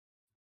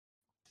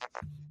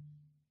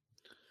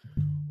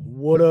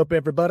What up,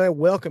 everybody?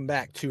 Welcome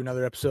back to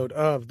another episode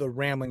of the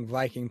Rambling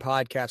Viking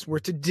podcast, where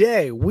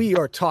today we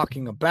are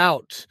talking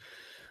about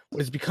what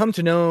has become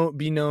to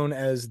be known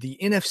as the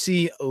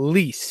NFC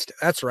LEAST.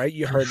 That's right,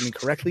 you heard me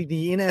correctly,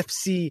 the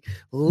NFC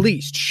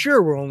LEAST.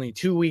 Sure, we're only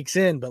 2 weeks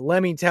in, but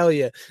let me tell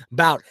you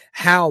about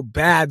how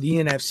bad the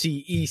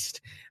NFC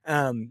East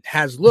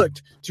has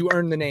looked to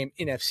earn the name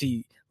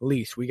NFC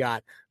LEAST. We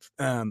got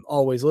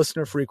always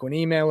listener, frequent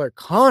emailer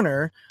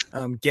Connor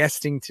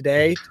guesting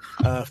today,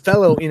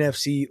 fellow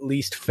NFC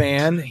LEAST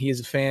fan. He is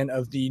a fan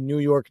of the New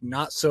York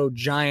not so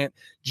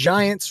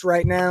Giants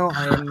right now.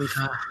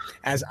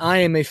 I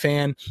am a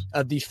fan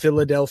of the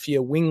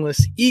Philadelphia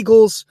wingless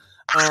Eagles.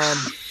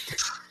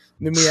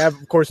 Then we have,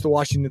 of course, the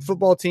Washington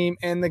football team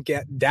and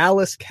the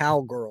Dallas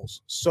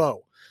Cowgirls.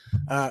 So,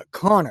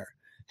 Connor,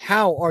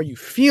 how are you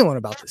feeling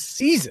about the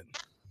season?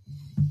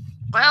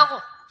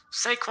 Well,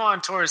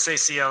 Saquon tore his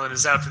ACL and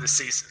is out for the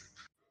season.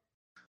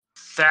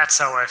 That's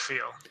how I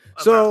feel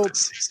about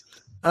this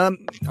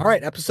season. All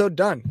right, episode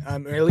done.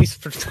 Or at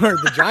least for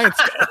the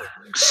Giants go.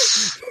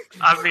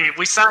 I mean,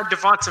 we signed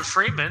Devonta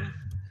Freeman,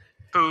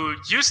 who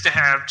used to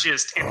have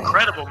just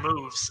incredible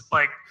moves.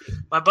 Like,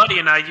 my buddy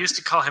and I used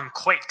to call him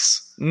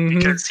Quakes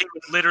because he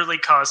would literally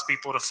cause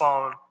people to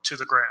fall to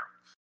the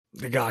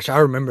ground. Gosh, I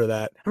remember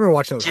that. I remember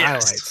watching those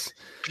highlights.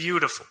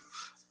 Beautiful.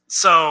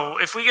 So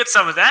if we get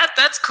some of that,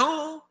 that's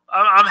cool.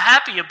 I'm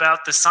happy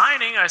about the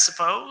signing, I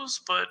suppose.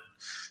 But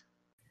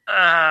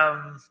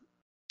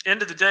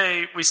end of the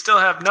day, we still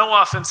have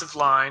no offensive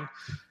line,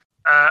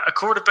 a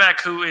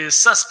quarterback who is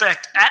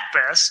suspect at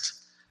best,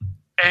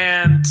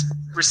 and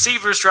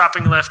receivers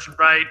dropping left and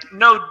right,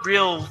 no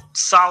real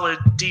solid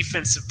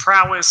defensive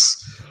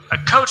prowess, a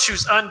coach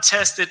who's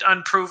untested,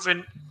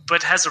 unproven,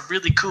 but has a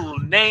really cool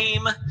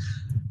name.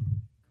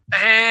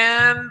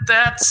 And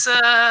that's,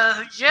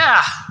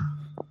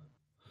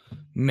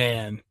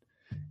 Man,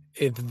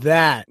 if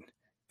that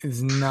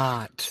is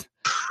not,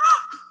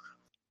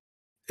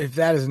 I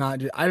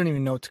don't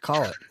even know what to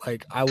call it.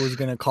 Like, I was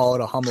going to call it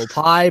a humble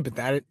pie, but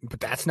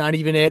that's not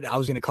even it. I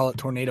was going to call it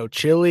tornado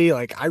chili.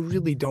 Like, I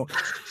really don't.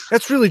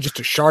 That's really just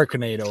a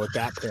Sharknado at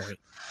that point.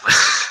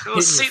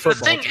 Well, see, the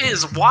thing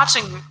is,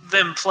 watching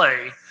them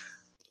play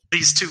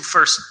these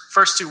first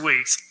 2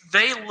 weeks,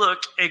 they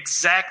look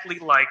exactly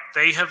like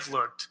they have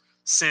looked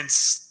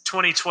since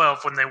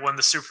 2012 when they won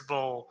the Super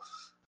Bowl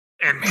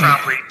and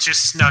probably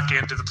just snuck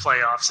into the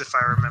playoffs, if I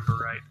remember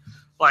right.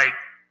 Like,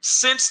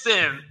 since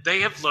then,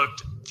 they have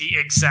looked the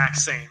exact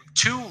same.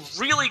 2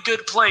 really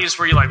good plays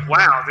where you're like,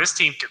 wow, this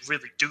team could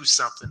really do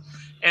something.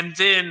 And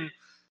then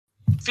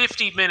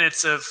 50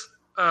 minutes of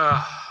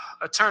a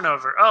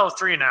turnover. Oh,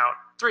 3 and out.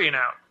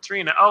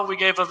 Oh, we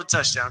gave up a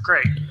touchdown.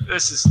 Great.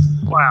 This is,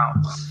 wow.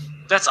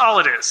 That's all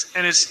it is.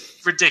 And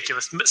it's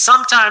ridiculous.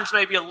 Sometimes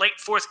maybe a late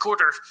fourth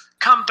quarter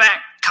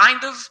comeback,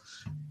 kind of,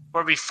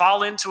 where we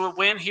fall into a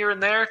win here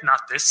and there. Not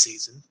this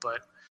season,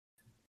 but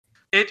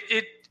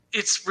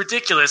it's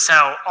ridiculous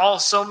how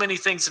so many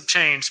things have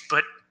changed,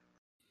 but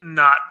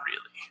not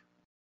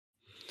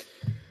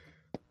really.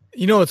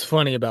 You know what's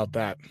funny about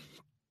that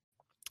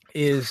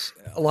is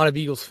a lot of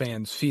Eagles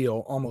fans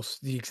feel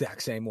almost the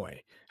exact same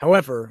way.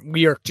 However,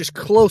 we are just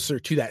closer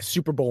to that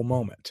Super Bowl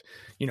moment.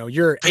 You know,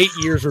 you're 8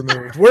 years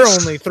removed. We're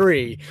only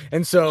 3.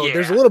 And so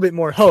there's a little bit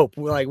more hope.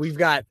 Like, we've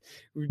got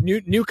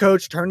new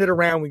coach, turned it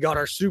around. We got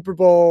our Super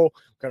Bowl,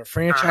 got a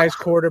franchise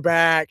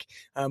quarterback.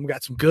 We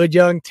got some good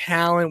young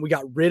talent. We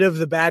got rid of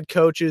the bad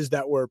coaches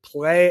that were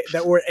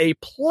a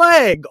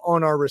plague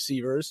on our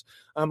receivers.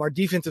 Our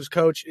defensive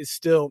coach is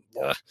still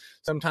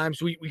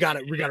sometimes we got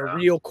a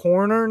real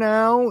corner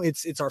now.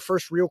 It's our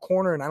first real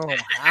corner, and I don't know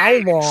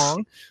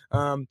how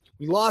long.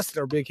 We lost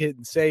our big hit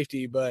in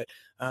safety, but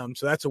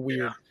so that's a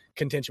weird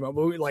contention. But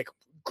we like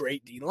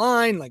great D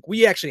line. Like,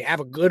 we actually have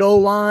a good O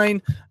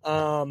line.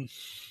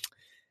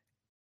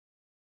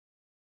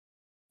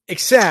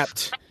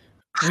 Except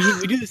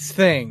we do this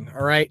thing,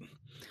 all right?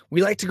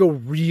 We like to go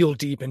real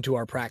deep into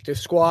our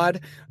practice squad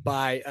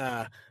by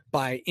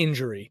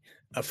injury.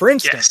 For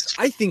instance,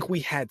 I think we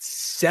had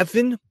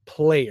 7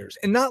 players,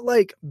 and not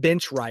like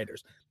bench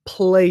riders,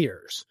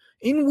 players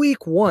in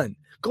week 1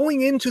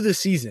 going into the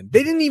season.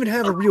 They didn't even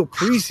have a real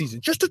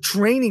preseason, just a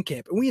training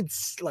camp. And we had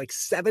like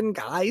 7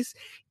 guys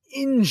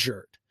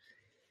injured.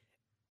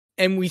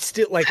 And we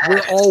still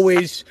we're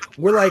always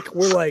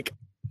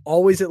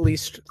at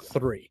least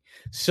 3.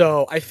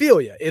 So I feel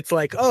you. It's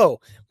like, oh,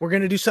 we're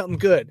going to do something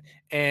good.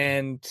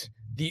 And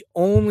the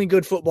only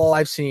good football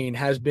I've seen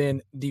has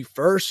been the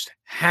first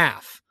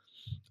half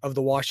of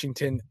the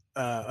Washington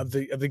of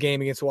the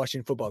game against the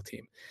Washington football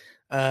team.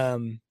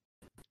 That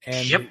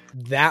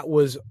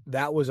was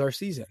our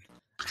season.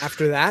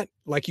 After that,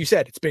 like you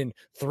said, it's been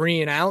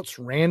 3 and outs,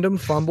 random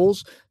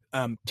fumbles,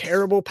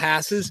 terrible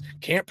passes,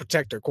 can't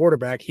protect their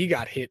quarterback. He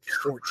got hit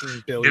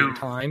 14 billion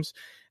times.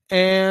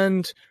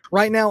 And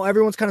right now,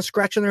 everyone's kind of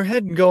scratching their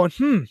head and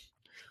going,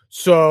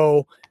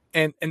 So,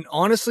 and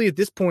honestly, at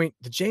this point,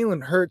 the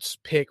Jalen Hurts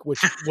pick, which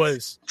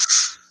was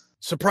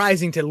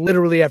surprising to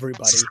literally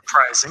everybody.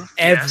 Surprising.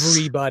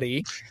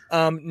 Everybody.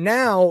 Yes.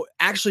 Now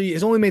actually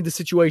has only made the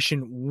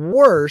situation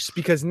worse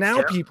because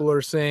now people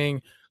are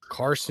saying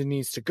Carson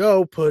needs to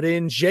go, put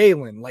in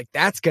Jalen. Like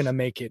that's going to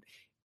make it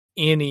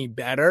any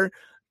better.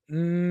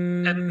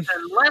 And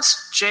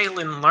unless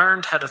Jalen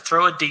learned how to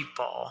throw a deep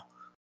ball,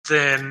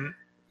 then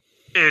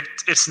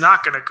it's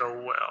not going to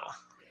go well.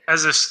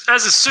 As a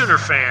Sooner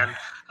fan,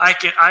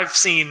 I've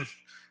seen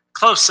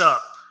close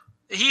up.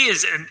 He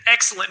is an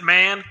excellent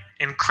man,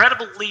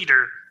 incredible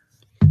leader,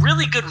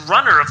 really good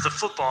runner of the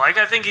football. I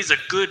think he's a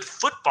good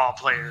football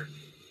player,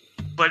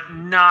 but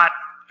not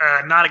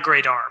a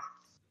great arm.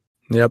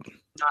 Yep.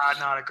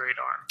 Not a great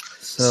arm.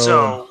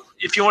 So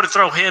if you want to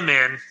throw him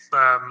in,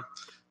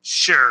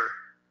 sure.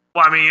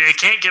 Well, I mean, it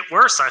can't get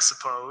worse, I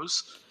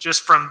suppose,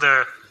 just from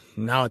the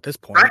at this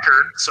point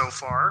record so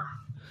far.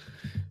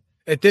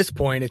 At this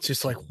point, it's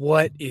just like,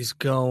 what is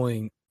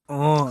going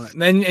on?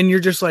 And you're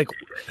just like,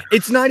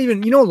 it's not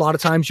even, a lot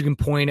of times you can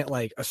point at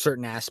like a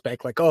certain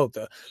aspect, like, oh,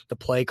 the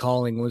play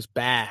calling was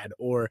bad,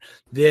 or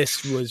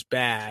this was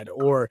bad,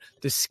 or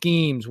the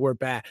schemes were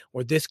bad,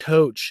 or this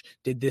coach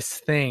did this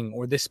thing,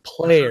 or this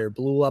player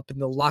blew up in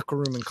the locker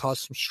room and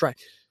caused some strife.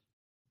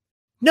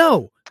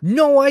 No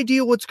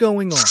idea what's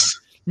going on.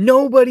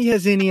 Nobody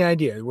has any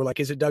idea. We're like,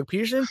 is it Doug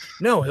Peterson?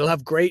 No, he'll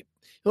have great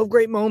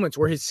moments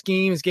where his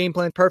scheme, his game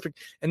plan perfect.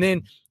 And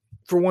then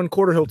for one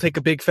quarter, he'll take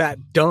a big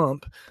fat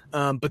dump.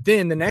 But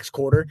then the next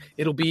quarter,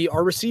 it'll be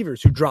our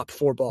receivers who drop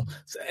 4 balls.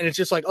 And it's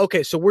just like,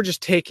 okay, so we're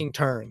just taking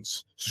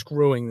turns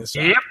screwing this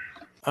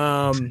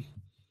up.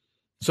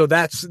 So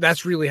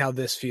that's really how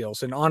this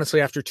feels. And honestly,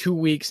 after 2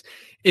 weeks,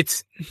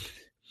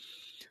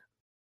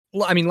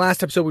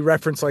 last episode we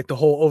referenced like the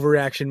whole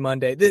overreaction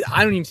Monday.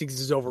 I don't even think this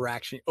is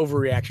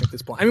overreaction at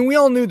this point. I mean, we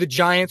all knew the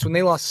Giants when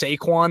they lost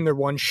Saquon, their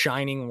one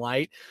shining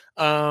light.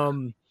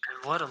 And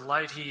what a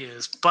light he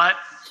is, but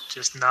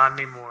just not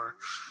anymore.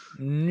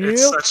 Nope.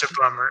 It's such a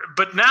bummer.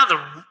 But now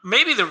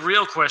maybe the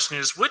real question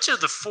is, which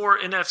of the 4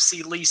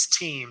 NFC least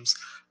teams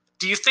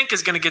do you think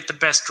is going to get the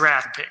best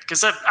draft pick?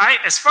 Because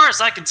as far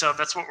as I can tell,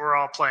 that's what we're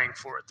all playing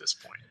for at this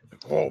point.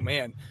 Oh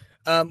man.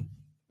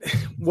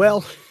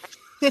 Well.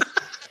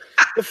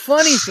 The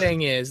funny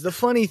thing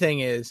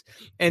is,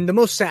 and the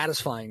most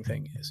satisfying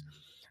thing is,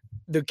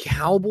 the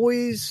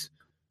Cowboys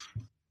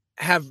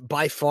have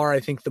by far, I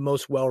think, the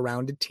most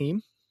well-rounded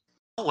team.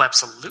 Oh,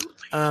 absolutely.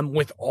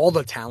 With all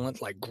the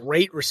talent, like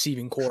great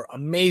receiving core,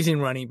 amazing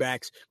running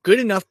backs, good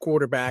enough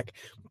quarterback,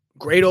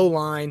 great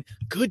O-line,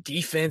 good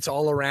defense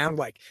all around.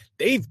 Like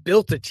they've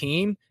built a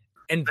team.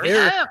 And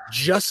they're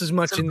just as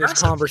much in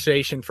this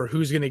conversation for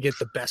who's going to get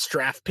the best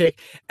draft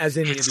pick as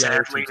any of the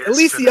other teams. At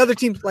least the other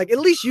teams, like at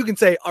least you can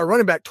say our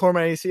running back tore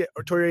my ACL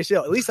or tore your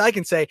ACL. At least I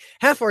can say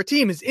half our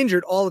team is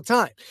injured all the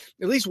time.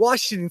 At least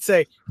Washington can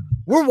say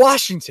we're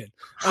Washington.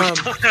 We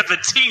don't have a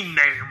team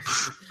name.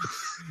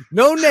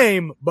 No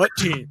name, but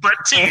team. But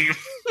team.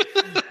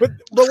 but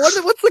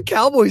what's the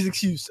Cowboys'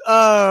 excuse?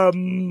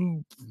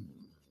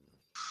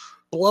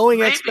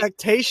 Blowing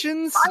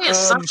expectations. My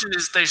assumption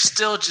is they're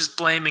still just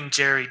blaming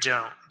Jerry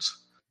Jones.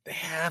 They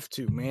have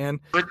to, man.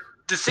 But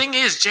the thing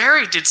is,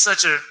 Jerry did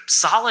such a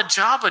solid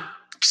job of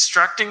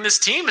constructing this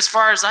team, as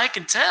far as I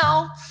can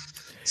tell.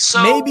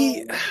 So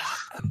maybe,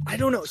 I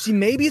don't know. See,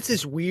 maybe it's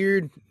this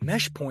weird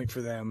mesh point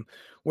for them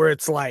where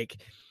it's like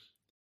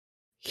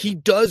he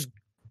does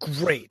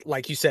great,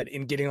 like you said,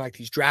 in getting like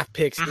these draft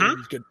picks, and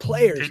these good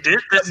players. He did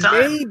this time.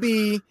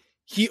 Maybe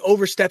he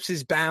oversteps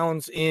his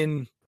bounds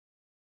in,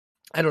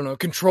 I don't know,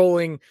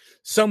 controlling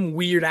some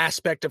weird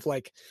aspect of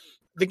like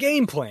the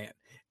game plan.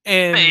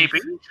 And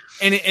maybe.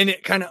 And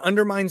it kind of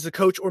undermines the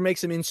coach or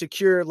makes him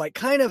insecure. Like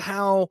kind of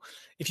how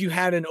if you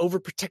had an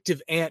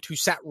overprotective aunt who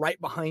sat right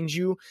behind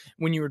you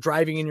when you were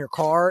driving in your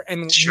car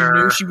and you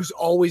knew she was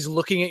always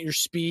looking at your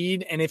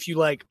speed. And if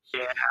you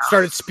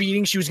started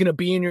speeding, she was going to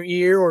be in your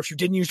ear. Or if you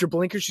didn't use your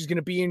blinker, she's going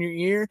to be in your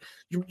ear.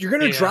 You're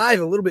going to drive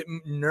a little bit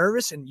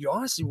nervous, and you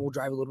honestly will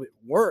drive a little bit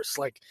worse.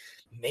 Like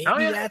maybe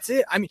that's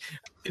it. I mean,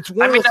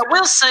 I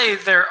will say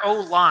their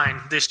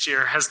O-line this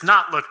year has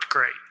not looked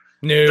great.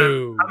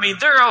 No.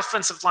 Their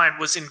offensive line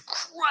was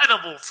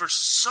incredible for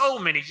so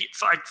many,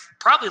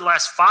 probably the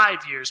last 5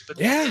 years, but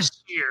this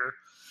year,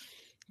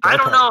 I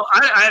don't know.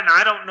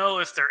 I don't know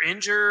if they're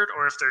injured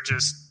or if they're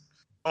just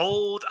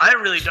old. I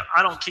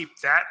don't keep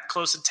that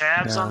close of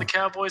tabs on the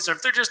Cowboys, or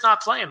if they're just not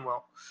playing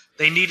well.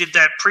 They needed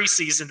that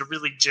preseason to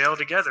really gel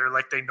together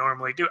like they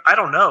normally do. I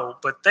don't know,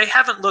 but they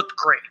haven't looked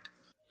great.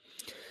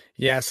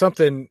 Yeah,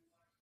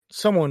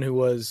 someone who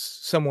was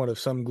somewhat of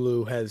some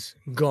glue has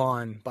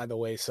gone by the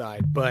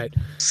wayside, but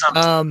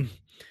I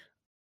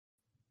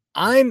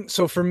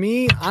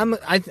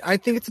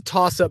think it's a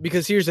toss up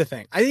because here's the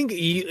thing. I think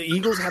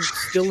Eagles have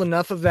still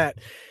enough of that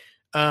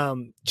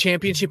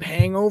championship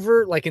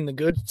hangover, like in the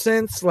good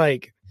sense,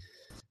 like,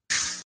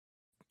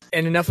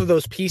 and enough of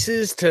those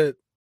pieces to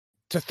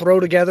throw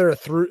together a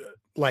few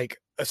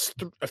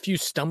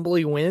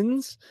stumbly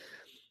wins.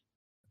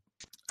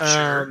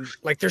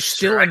 Like there's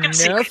still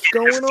enough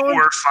going on. 4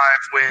 or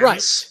 5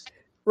 wins.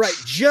 Right.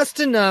 Just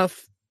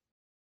enough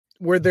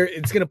where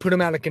it's going to put them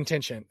out of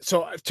contention.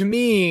 So to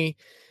me,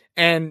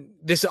 and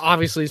this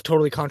obviously is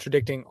totally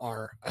contradicting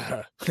our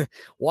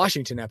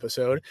Washington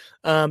episode.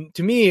 To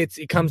me,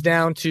 it comes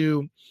down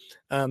to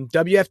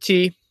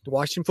WFT, the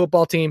Washington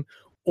football team,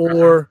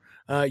 or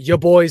your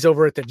boys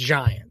over at the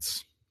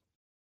Giants.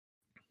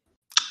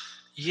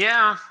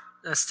 Yeah,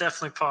 that's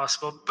definitely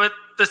possible. But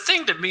the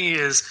thing to me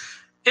is,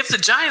 if the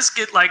Giants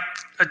get like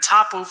a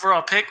top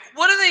overall pick,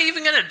 what are they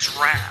even going to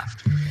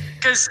draft?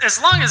 Because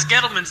as long as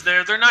Gettleman's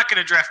there, they're not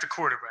going to draft a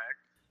quarterback.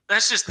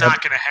 That's just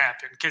not going to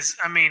happen. Because,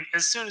 I mean,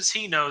 as soon as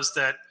he knows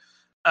that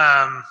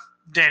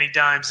Danny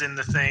Dimes in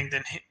the thing,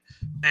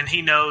 then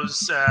he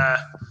knows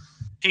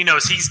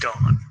he's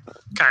gone,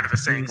 kind of a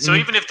thing. So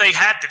even if they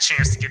had the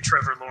chance to get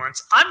Trevor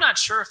Lawrence, I'm not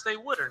sure if they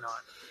would or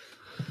not.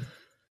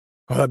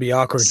 Oh, that'd be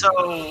awkward. So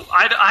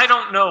I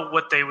don't know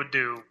what they would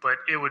do, but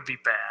it would be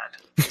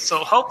bad. So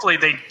hopefully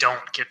they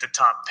don't get the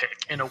top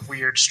pick in a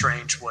weird,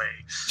 strange way.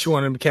 Just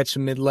want them to catch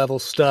some mid-level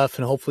stuff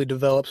and hopefully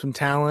develop some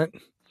talent.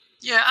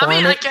 Yeah, I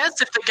mean, I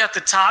guess if they got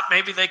the top,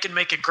 maybe they can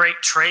make a great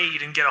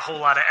trade and get a whole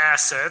lot of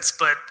assets.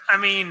 But, I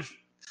mean,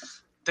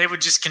 they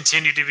would just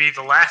continue to be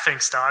the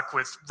laughingstock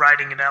with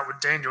riding it out with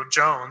Daniel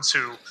Jones,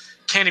 who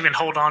can't even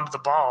hold on to the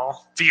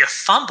ball via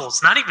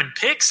fumbles, not even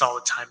picks all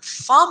the time,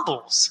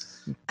 fumbles.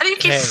 How do you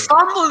keep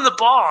fumbling the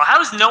ball?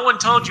 How has no one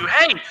told you,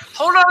 hey,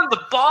 hold on to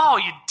the ball,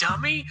 you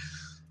dummy?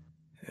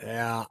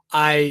 Yeah,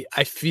 I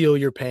feel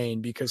your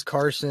pain because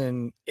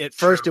Carson, at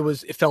first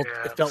it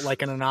felt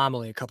like an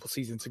anomaly a couple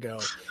seasons ago.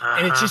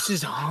 And it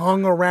just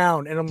hung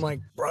around. And I'm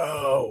like,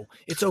 bro,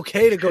 it's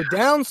okay to go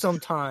down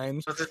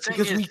sometimes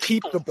because we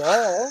keep the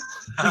ball.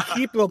 We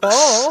keep the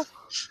ball.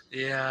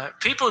 Yeah,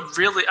 people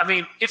really, I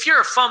mean, if you're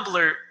a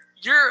fumbler,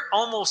 you're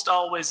almost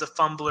always a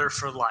fumbler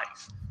for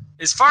life.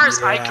 As far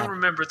as I can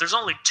remember, there's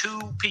only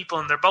 2 people,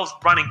 and they're both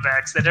running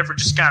backs, that ever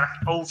just got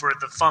over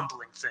the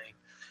fumbling thing.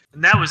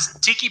 And that was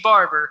Tiki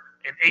Barber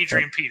and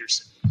Adrian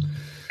Peterson.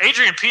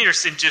 Adrian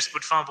Peterson just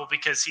would fumble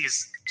because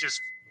he's just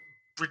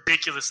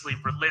ridiculously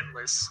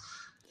relentless.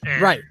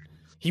 And right.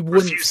 He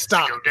wouldn't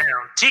stop. To go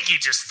down. Tiki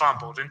just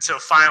fumbled until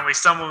finally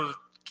someone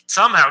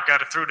somehow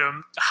got it through to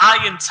him.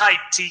 High and tight,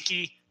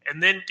 Tiki.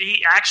 And then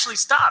he actually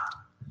stopped.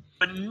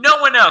 But no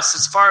one else,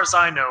 as far as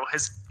I know,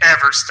 has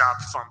ever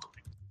stopped fumbling.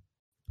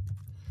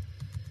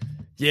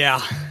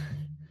 Yeah.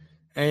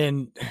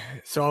 And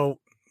so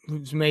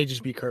may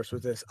just be cursed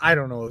with this. I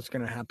don't know what's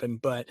going to happen,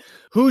 but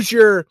who's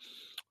your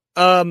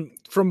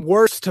from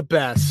worst to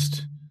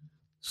best?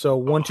 So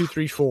 1, 2,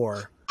 3,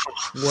 4.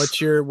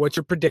 What's your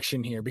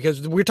prediction here?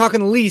 Because we're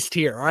talking least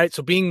here, all right?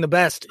 So being the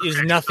best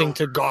is nothing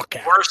to gawk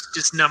at. Worst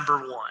is number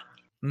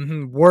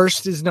 1.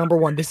 Worst is number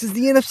 1. This is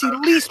the NFC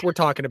least we're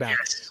talking about.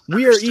 Yes,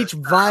 we are each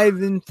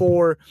vying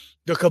for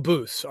the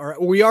caboose. All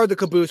right, we are the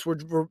caboose.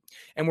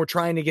 We're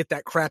trying to get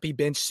that crappy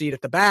bench seat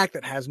at the back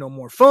that has no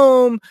more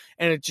foam,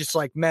 and it's just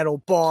like metal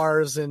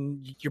bars,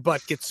 and your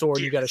butt gets sore.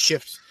 And you got to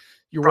shift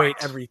your weight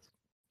every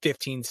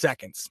 15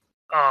 seconds.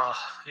 Oh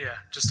yeah,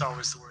 just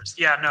always the worst.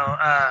 Yeah, no.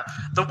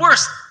 The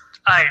worst,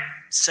 I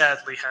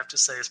sadly have to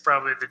say, is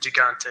probably the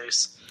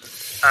Gigantes.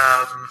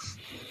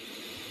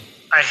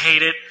 I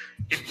hate it.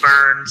 It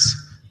burns,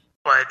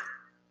 but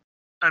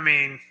I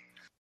mean,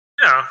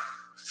 you know,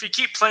 if you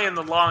keep playing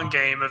the long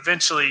game,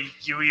 eventually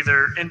you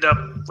either end up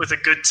with a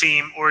good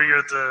team or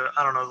you're the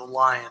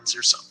Lions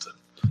or something.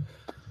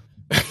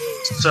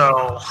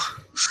 So,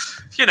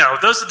 you know,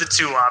 those are the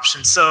 2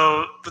 options.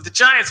 So, with the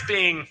Giants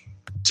being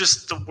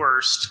just the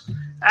worst,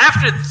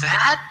 after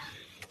that,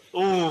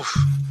 ooh,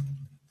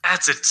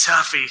 that's a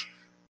toughie.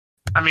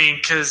 I mean,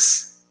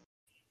 because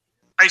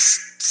I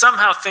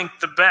somehow think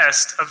the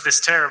best of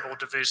this terrible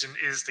division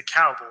is the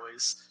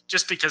Cowboys,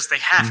 just because they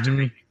have to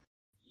be.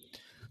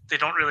 They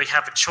don't really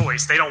have a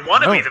choice. They don't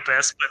want to be the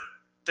best, but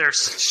they're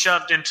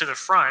shoved into the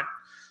front.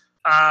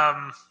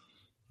 As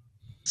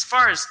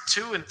far as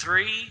 2 and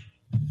 3,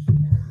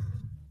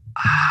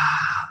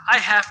 I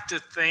have to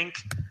think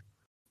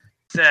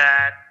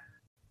that,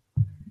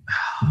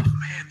 oh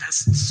man,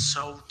 that's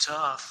so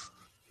tough.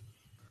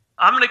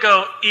 I'm going to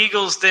go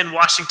Eagles, then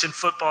Washington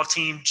football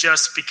team,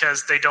 just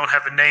because they don't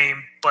have a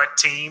name but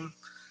team.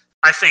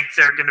 I think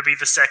they're going to be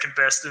the second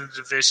best in the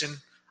division.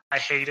 I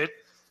hate it.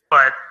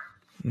 But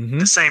at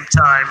the same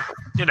time,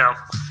 you know,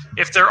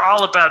 if they're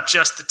all about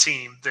just the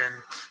team, then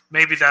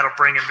maybe that'll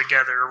bring them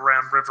together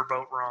around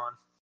Riverboat Ron.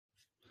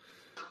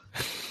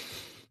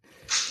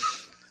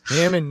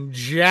 Him and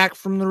Jack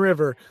from the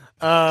River.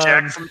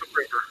 Jack from the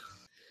River.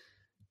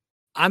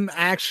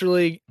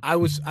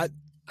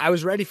 I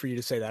was ready for you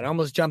to say that. I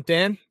almost jumped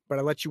in, but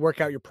I let you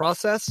work out your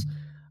process.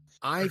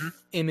 I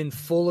am in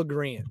full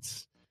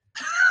agreement.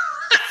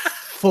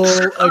 Full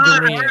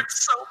agreement.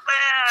 Hurts so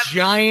bad.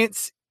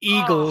 Giants,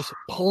 Eagles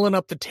pulling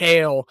up the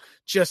tail.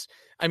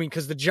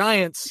 Because the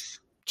Giants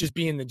just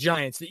being the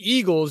Giants, the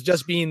Eagles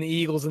just being the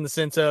Eagles in the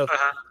sense of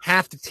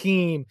half the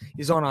team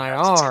is on IR.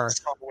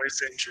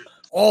 Always injured.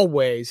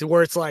 Always,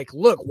 where it's like,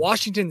 look,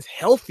 Washington's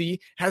healthy,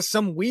 has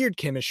some weird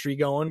chemistry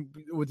going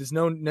with this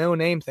no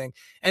name thing,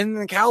 and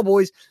the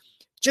Cowboys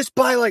just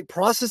by like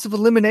process of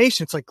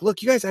elimination, it's like,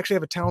 look, you guys actually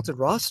have a talented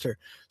roster.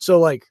 So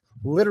like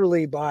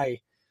literally by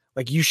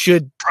like, you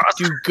should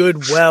do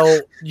good.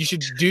 Well, you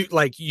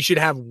should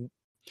have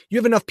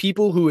enough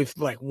people who, if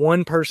like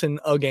one person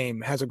a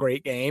game has a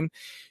great game,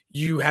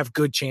 you have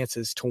good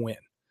chances to win.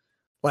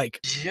 Like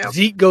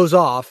Zeke goes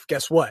off,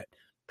 guess what?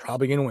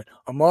 Probably going to win.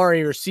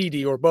 Amari or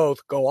CD or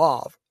both go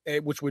off,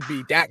 which would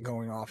be Dak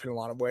going off in a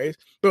lot of ways.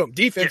 Boom,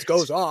 defense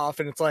goes off,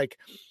 and it's like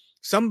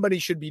somebody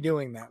should be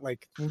doing that.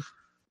 Like,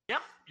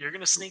 you're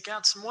going to sneak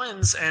out some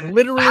wins. And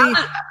literally,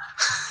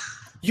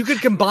 you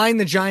could combine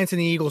the Giants and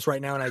the Eagles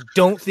right now, and I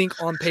don't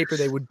think on paper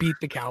they would beat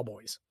the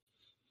Cowboys.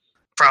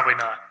 Probably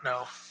not.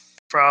 No,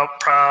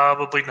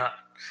 probably not.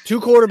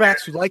 Two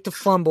quarterbacks who like to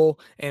fumble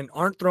and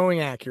aren't throwing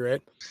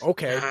accurate.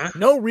 Okay,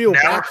 no real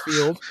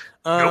backfield.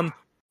 Nope.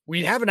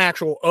 We have an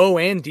actual O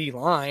and D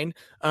line,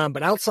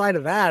 but outside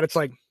of that, it's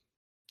like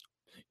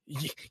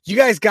you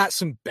guys got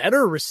some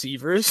better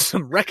receivers,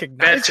 some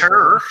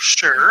recognizable.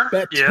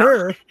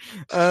 Better.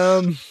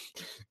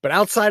 But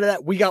outside of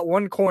that, we got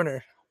one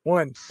corner.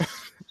 One.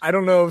 I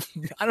don't know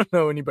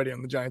anybody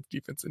on the Giants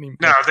defense anymore.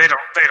 No, they don't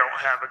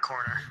have a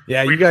corner.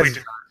 Yeah, you guys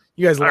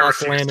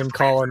lost Landon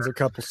Collins a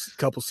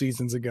couple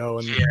seasons ago,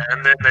 and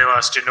then they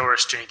lost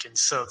Janoris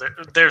Jenkins. So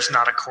there's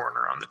not a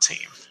corner on the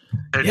team.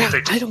 They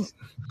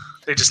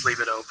just leave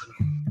it open.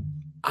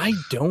 I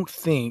don't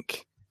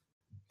think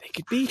they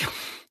could beat them.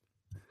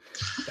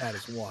 That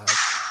is wild.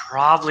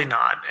 Probably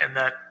not, and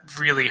that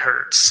really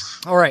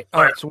hurts. All right.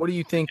 So what are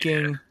you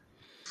thinking?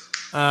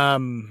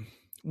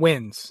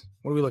 Wins.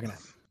 What are we looking at?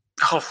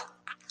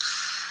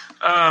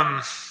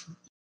 I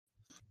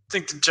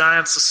think the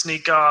Giants will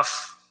sneak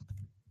off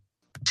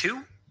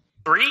 2,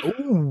 3.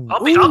 Ooh,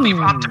 I'll be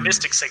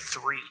optimistic. Say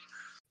 3.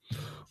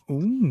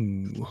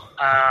 Ooh.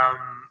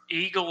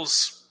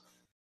 Eagles.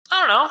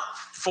 I don't know.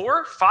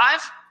 4,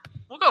 5.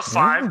 We'll go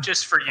 5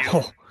 just for you.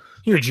 Oh,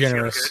 you're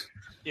generous.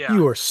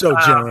 You are so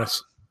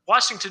generous.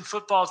 Washington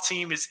football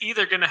team is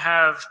either going to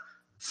have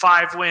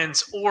 5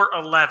 wins or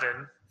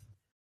 11,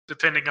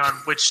 depending on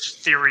which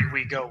theory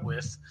we go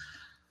with.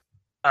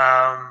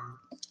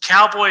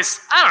 Cowboys,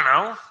 I don't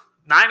know,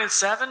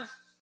 9-7.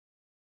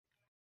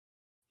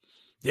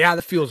 Yeah,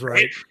 that feels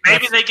right.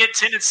 Maybe they get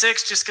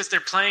 10-6 just because they're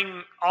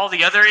playing all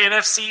the other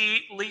NFC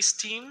least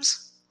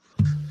teams.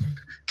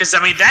 Because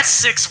that's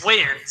 6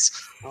 wins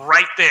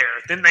right there.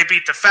 Then they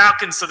beat the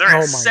Falcons, so they're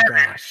at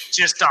 7,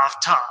 just off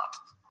top.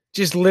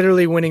 Just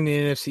literally winning the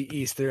NFC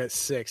East, they're at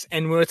 6.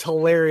 And what's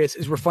hilarious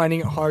is we're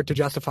finding it hard to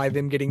justify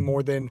them getting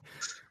more than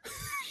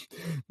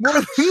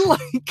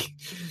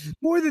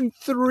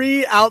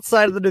 3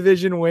 outside of the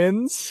division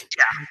wins.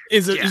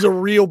 Is a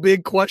real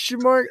big question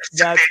mark.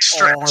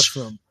 That's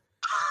awesome.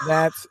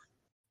 That's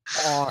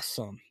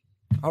awesome.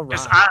 All right.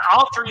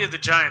 All 3 of the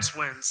Giants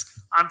wins,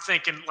 I'm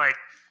thinking like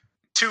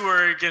 2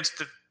 are against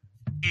the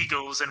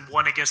Eagles and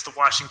 1 against the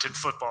Washington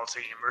football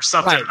team or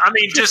something.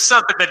 Right. Just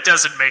something that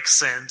doesn't make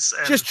sense.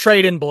 And just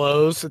trading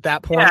blows at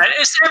that point. Yeah,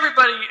 it's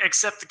everybody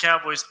except the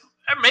Cowboys.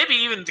 Maybe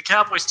even the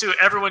Cowboys too.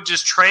 Everyone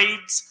just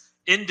trades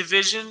in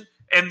division,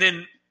 and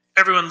then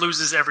everyone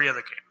loses every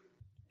other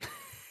game.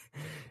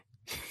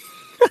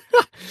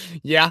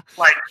 Yeah.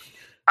 Like,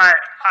 I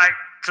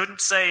couldn't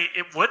say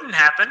it wouldn't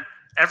happen.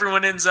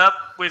 Everyone ends up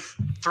with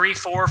 3,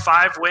 4,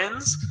 5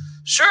 wins.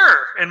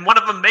 Sure. And one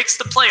of them makes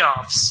the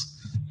playoffs.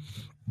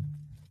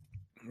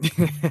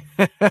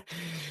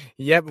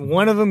 Yep.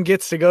 One of them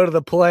gets to go to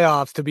the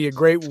playoffs to be a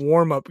great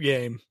warm-up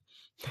game.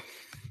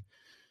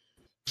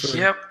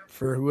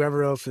 For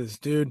whoever else is,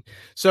 dude.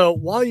 So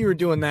while you were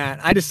doing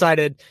that, I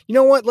decided, you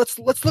know what? Let's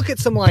look at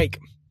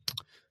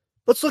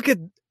let's look at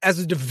as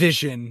a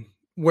division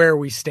where are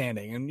we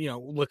standing, and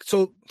look.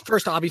 So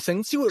first, obviously,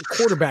 let's see what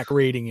quarterback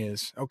rating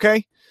is.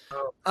 Okay.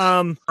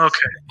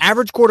 Okay.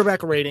 Average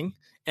quarterback rating,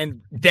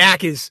 and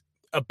Dak is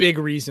a big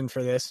reason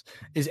for this,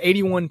 is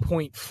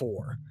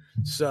 81.4.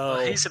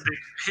 So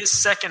his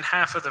second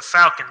half of the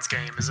Falcons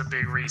game is a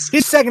big reason.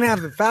 His second half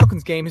of the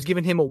Falcons game has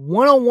given him a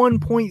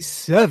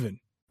 101.7.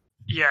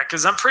 Yeah,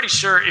 because I'm pretty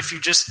sure if you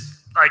just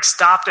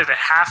stopped at a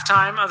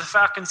halftime of the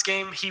Falcons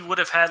game, he would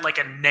have had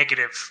a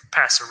negative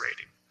passer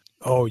rating.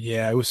 Oh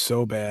yeah, it was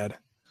so bad.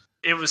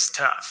 It was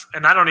tough,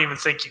 and I don't even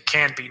think you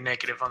can be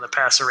negative on the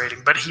passer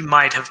rating, but he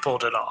might have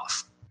pulled it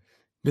off.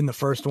 Been the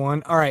first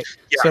one. All right,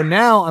 so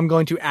now I'm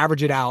going to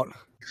average it out.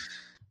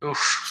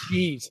 Oof.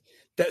 Jeez.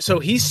 So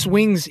he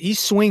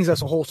swings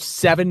us a whole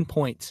 7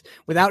 points.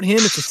 Without him,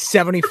 it's a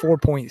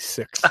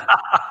 74.6.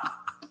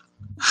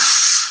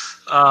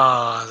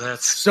 Oh,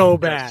 that's so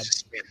bad.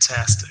 That's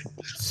fantastic.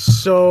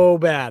 So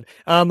bad.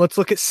 Let's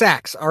look at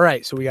sacks. All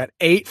right, so we got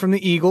 8 from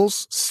the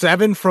Eagles,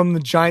 7 from the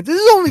Giants.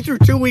 This is only through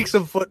 2 weeks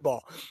of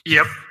football.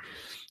 Yep.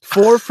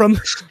 4 from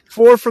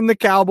the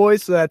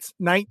Cowboys, so that's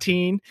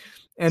 19,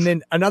 and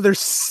then another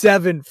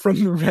 7 from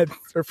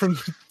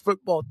the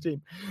football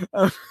team.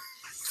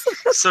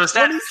 So is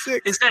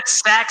that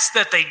sacks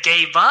that they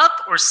gave up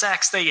or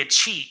sacks they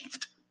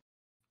achieved?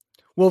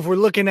 Well, if we're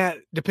looking at,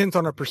 depends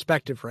on our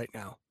perspective right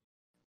now.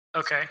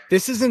 Okay.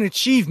 This is an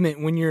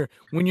achievement when you're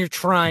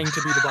trying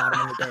to be the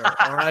bottom of the barrel.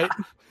 All right.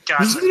 Got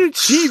This is an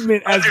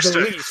achievement as the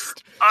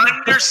least.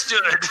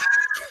 Understood.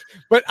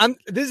 But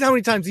this is how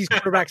many times these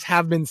quarterbacks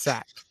have been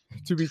sacked,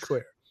 to be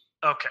clear.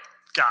 Okay,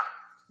 got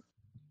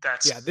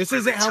it. This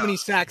really isn't how tough. many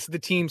sacks the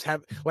teams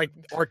have, like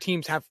our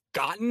teams have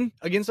gotten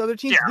against other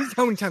teams. Yeah. This is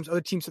how many times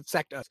other teams have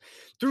sacked us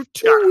through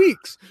 2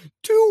 weeks.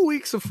 2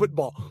 weeks of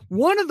football.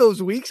 One of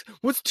those weeks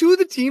was two of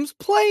the teams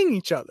playing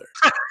each other.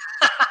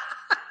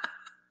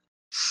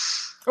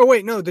 Oh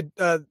wait, no,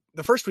 the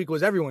first week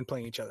was everyone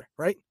playing each other,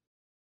 right?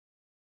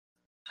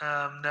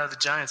 No, the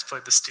Giants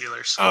played the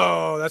Steelers.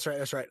 Oh, that's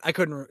right. I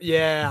couldn't.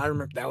 I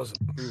remember that was.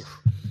 Oof.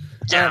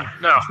 No.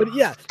 But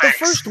the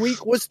first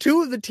week was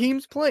two of the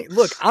teams playing.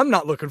 Look, I'm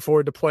not looking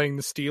forward to playing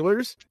the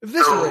Steelers.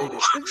 Eviscerated.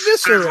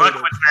 Good luck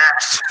with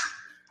that.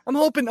 I'm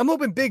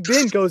hoping Big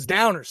Ben goes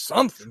down or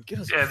something.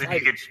 Then you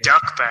get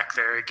Duck back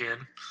there again.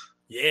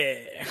 Yeah.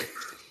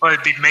 Well,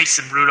 it'd be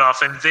Mason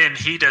Rudolph, and then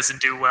he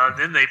doesn't do well. And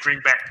then they bring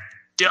back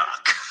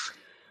Duck.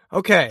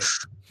 Okay.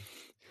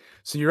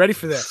 So you ready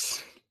for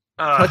this?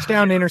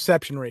 Touchdown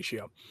interception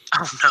ratio.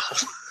 Oh no.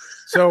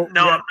 So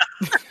no.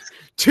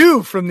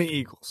 2 from the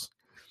Eagles.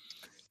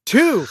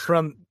 2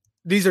 from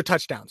these are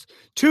touchdowns.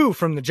 2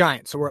 from the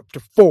Giants, so we're up to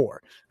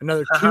 4.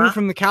 Another 2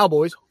 from the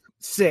Cowboys,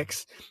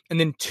 6, and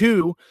then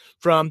 2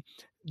 from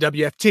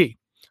WFT.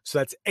 So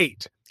that's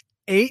 8.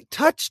 8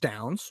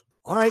 touchdowns.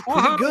 All right,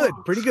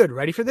 pretty good.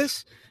 Ready for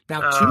this?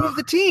 Now, 2 of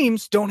the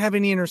teams don't have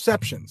any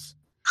interceptions.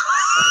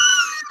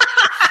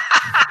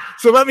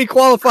 So let me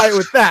qualify it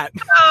with that.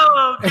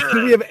 Oh,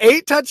 good. We have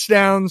 8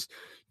 touchdowns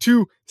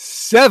to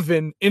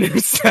 7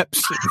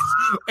 interceptions.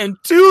 And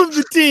 2 of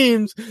the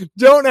teams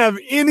don't have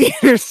any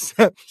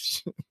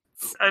interceptions.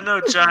 I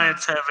know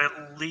Giants have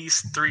at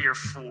least 3 or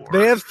 4.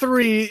 They have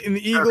 3, and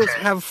the Eagles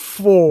have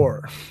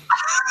 4.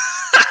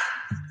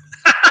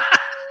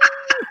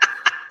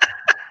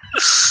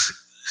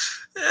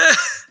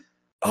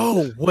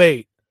 Oh,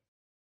 wait.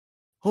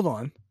 Hold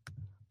on.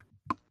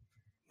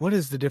 What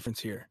is the difference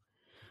here?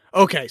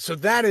 Okay, so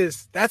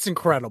that's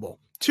incredible.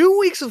 2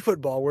 weeks of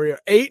football where you're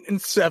 8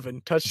 and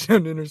 7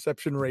 touchdown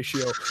interception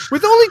ratio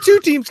with only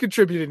 2 teams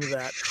contributing to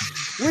that.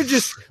 We're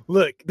just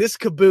this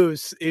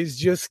caboose is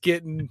just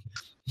getting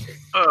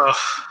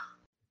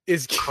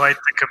is quite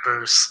the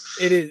caboose.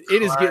 It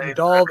is getting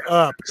dolled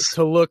up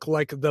to look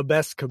like the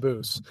best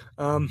caboose.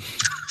 All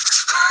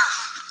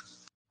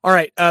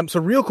right, so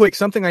real quick,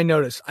 something I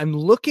noticed. I'm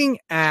looking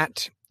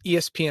at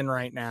ESPN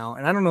right now,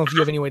 and I don't know if you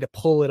have any way to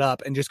pull it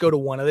up and just go to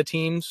one of the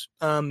teams'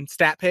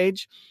 stat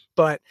page,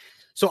 but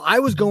so I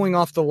was going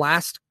off the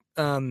last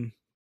column,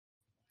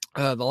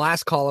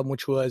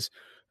 which was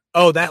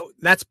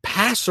that's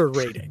passer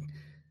rating.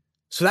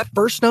 So that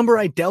first number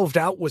I delved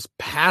out was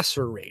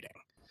passer rating.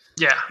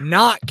 Yeah.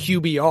 Not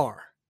QBR.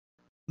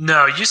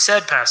 No, you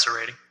said passer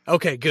rating.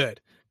 Okay, good.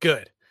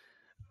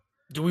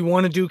 Do we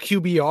want to do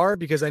QBR?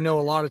 Because I know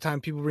a lot of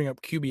time people bring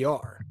up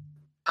QBR.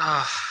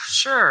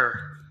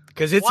 Sure.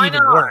 Because it's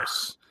even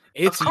worse.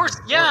 Of course,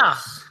 yeah.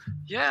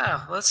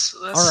 Yeah, let's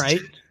all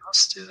right.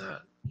 Let's do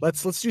that.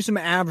 Let's do some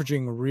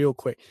averaging real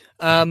quick.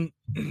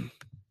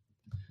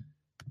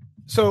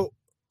 So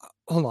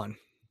hold on.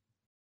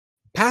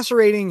 Passer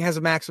rating has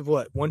a max of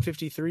what?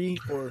 153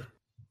 or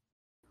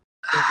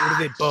are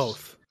they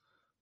both?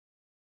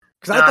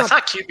 Because I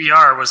thought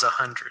QBR was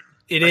 100.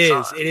 It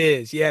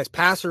is. Yes,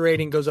 passer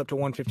rating goes up to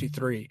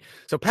 153.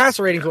 So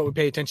passer rating is what we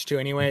pay attention to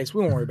anyways.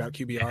 We won't worry about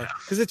QBR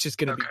because it's just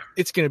going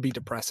to be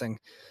depressing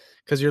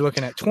because you're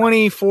looking at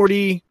 20,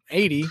 40,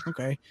 80,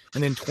 okay,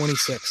 and then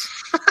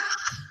 26.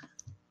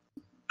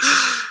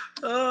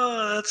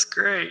 Oh, that's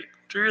great.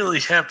 Really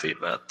happy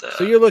about that.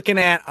 So you're looking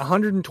at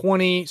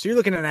 120. So you're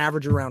looking at an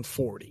average around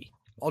 40.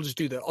 I'll just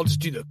do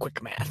the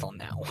quick math on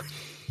that one.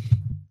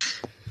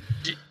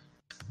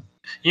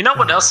 You know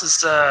what else is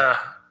the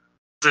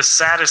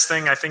saddest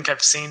thing I think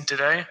I've seen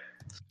today?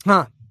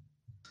 Huh.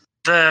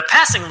 The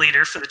passing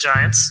leader for the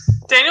Giants,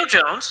 Daniel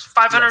Jones,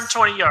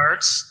 520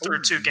 yards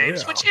through 2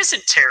 games, which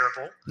isn't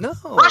terrible. No.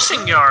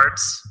 Rushing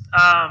yards.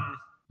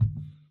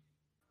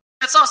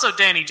 That's also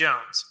Danny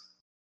Jones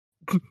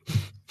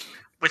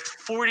with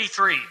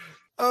 43.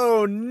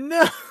 Oh,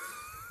 no.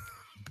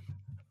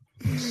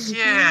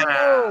 Yeah.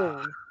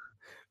 No.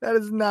 That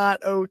is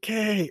not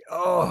okay.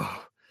 Oh,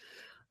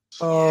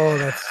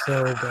 that's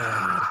so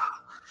bad.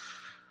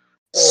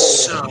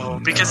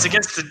 Because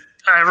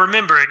I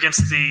remember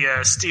against the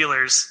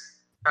Steelers,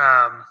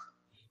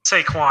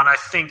 Saquon, I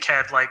think,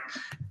 had like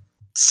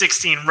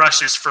 16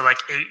 rushes for like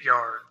 8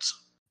 yards.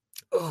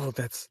 Oh,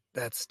 that's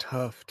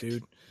tough,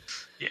 dude.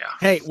 Yeah.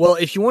 Hey, well,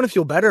 if you want to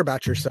feel better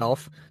about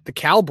yourself, the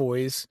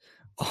Cowboys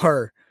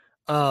are,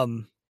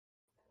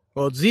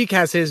 Zeke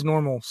has his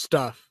normal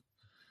stuff,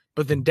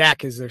 but then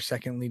Dak is their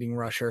second leading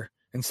rusher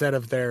instead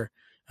of their,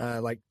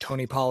 like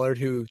Tony Pollard,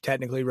 who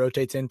technically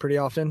rotates in pretty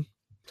often.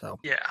 So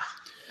yeah.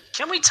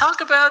 Can we talk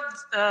about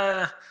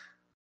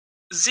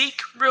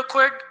Zeke real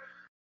quick?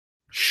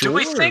 Sure. Do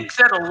we think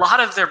that a lot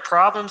of their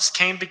problems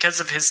came because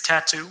of his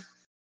tattoo?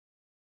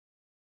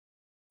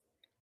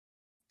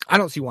 I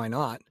don't see why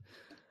not.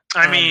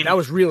 I mean, that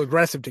was real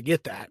aggressive to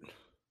get that.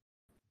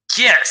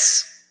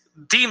 Yes,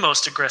 the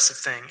most aggressive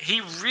thing.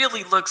 He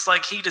really looks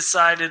like he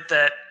decided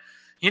that,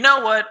 you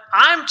know what,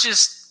 I'm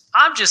just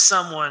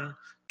someone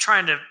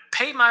trying to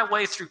pay my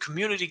way through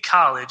community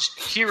college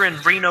here in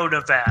Reno,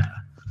 Nevada.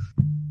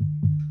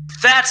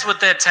 That's what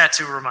that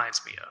tattoo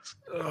reminds me of.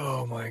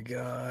 Oh my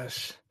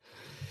gosh.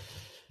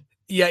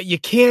 Yeah, you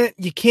can't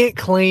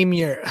claim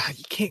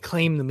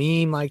the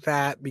meme like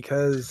that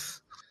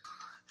because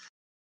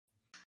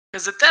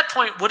at that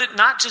point, would it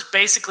not just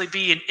basically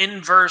be an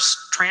inverse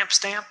tramp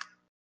stamp?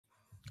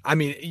 I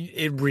mean,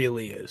 it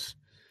really is.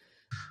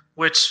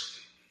 Which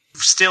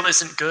still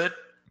isn't good.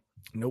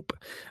 Nope.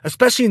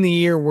 Especially in the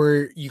year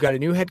where you got a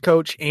new head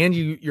coach and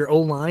your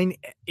O-line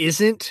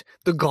isn't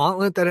the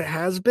gauntlet that it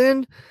has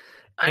been.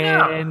 I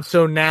know. And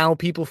so now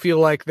people feel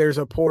like there's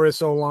a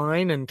porous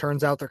O-line, and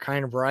turns out they're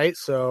kind of right.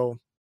 So,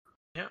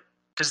 yeah,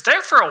 because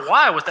there for a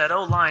while with that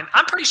O-line,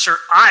 I'm pretty sure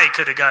I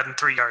could have gotten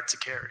 3 yards a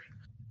carry.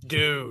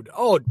 Dude,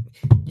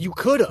 you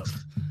could have.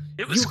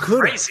 It was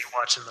crazy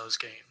watching those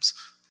games.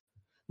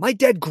 My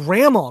dead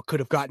grandma could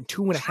have gotten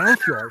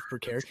 2.5 yards per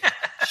carry.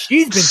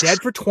 She's been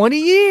dead for 20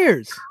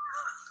 years.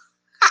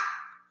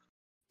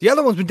 The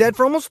other one's been dead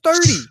for almost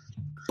 30.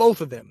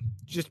 Both of them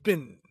just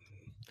been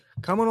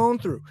coming on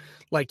through.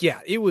 Like, yeah,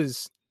 he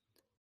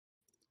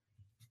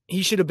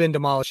should have been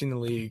demolishing the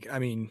league. I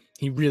mean,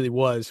 he really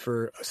was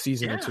for a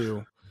season or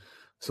two.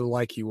 So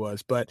like he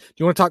was. But do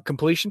you want to talk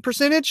completion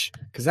percentage?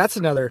 Because that's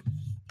another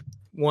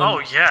one. Oh,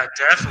 yeah,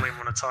 definitely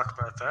want to talk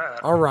about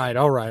that. All right.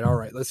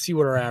 Let's see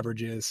what our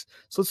average is.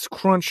 So let's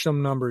crunch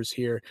some numbers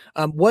here.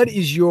 What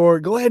is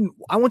go ahead and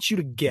I want you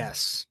to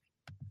guess.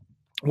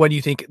 What do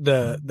you think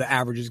the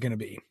average is going to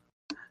be?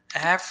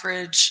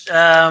 Average,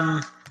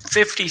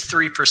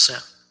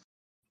 53%.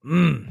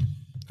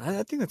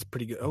 I think that's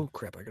pretty good. Oh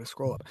crap! I gotta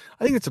scroll up.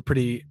 I think it's a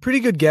pretty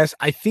good guess.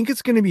 I think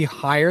it's going to be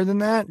higher than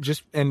that.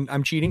 And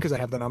I'm cheating because I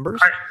have the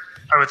numbers. I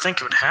would think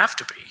it would have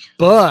to be.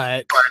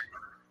 But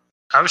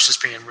I was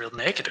just being real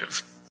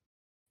negative.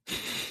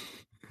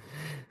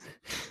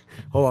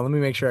 Hold on, let me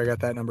make sure I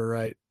got that number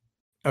right.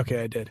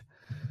 Okay, I did.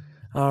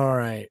 All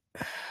right.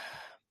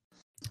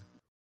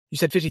 You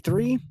said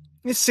 53?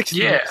 It's 60.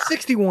 Yeah.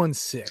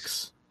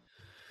 61.6.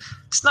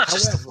 It's not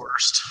just the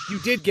worst. You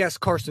did guess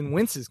Carson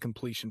Wentz's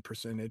completion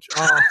percentage.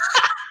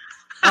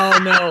 Oh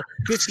no,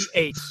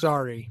 58.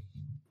 Sorry.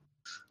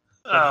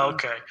 Oh,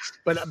 okay.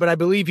 But I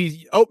believe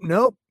he's. Oh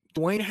no,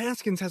 Dwayne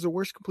Haskins has a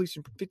worse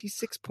completion,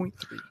 56.3.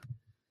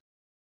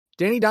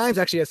 Danny Dimes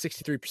actually has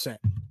 63%.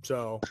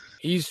 So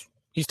he's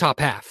top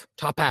half.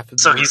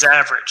 So he's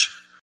average.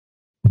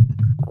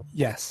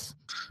 Yes.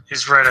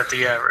 He's right at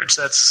the average.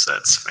 That's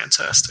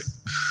fantastic.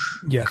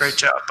 Yes. Great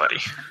job, buddy.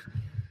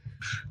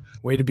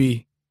 Way to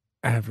be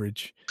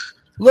average.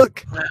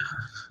 Look,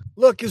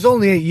 it was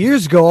only 8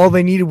 years ago. All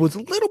they needed was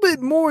a little bit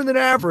more than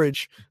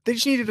average. They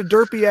just needed a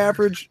derpy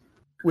average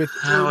with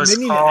that was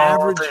all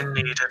average, they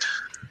needed.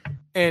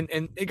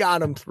 And it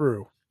got them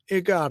through.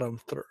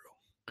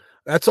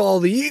 That's all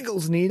the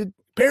Eagles needed.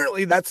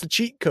 Apparently, that's the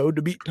cheat code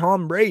to beat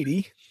Tom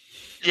Brady.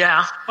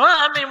 Yeah. Well,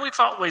 I mean, we've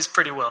always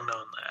pretty well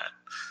known that.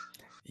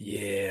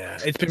 Yeah,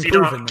 it's been if you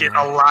proven. Don't get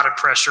a lot of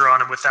pressure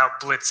on him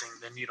without blitzing,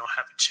 then you don't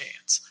have a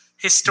chance.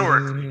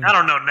 Historically, I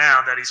don't know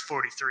now that he's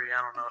 43.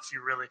 I don't know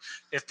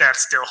if that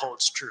still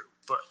holds true,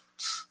 but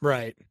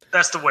right,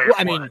 that's the way.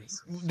 I mean,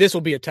 this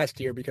will be a test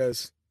year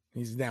because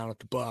he's down at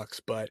the Bucs,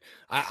 but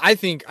I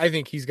think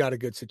he's got a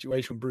good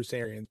situation with Bruce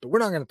Arians. But we're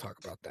not going to talk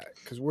about that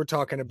because we're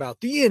talking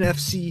about the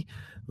NFC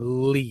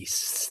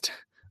least.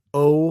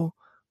 Oh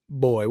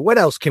boy, what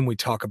else can we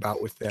talk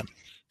about with them?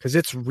 Because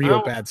it's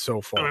real bad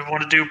so far. Do we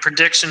want to do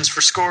predictions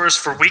for scores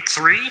for Week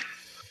 3?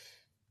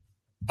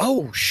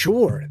 Oh,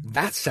 sure.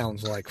 That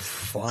sounds like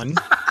fun.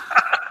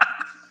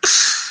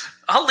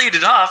 I'll lead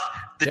it off.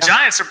 The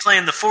Giants are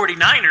playing the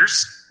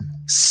 49ers.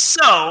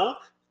 So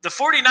the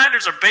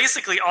 49ers are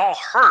basically all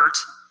hurt.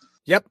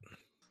 Yep.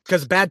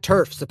 Because bad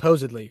turf,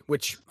 supposedly,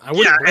 which I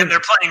wouldn't. Yeah, and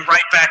they're playing right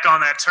back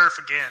on that turf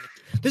again.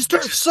 This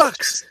turf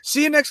sucks.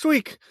 See you next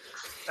week.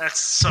 That's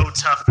so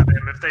tough for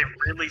them. If they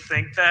really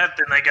think that,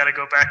 then they got to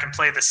go back and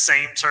play the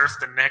same turf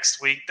the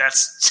next week.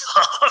 That's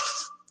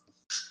tough.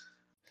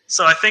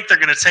 So I think they're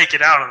going to take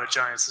it out on the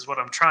Giants is what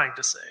I'm trying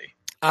to say.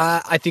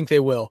 I think they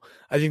will.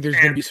 I think there's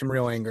going to be some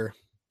real anger.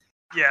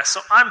 Yeah,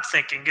 so I'm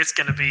thinking it's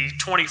going to be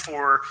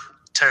 24-3,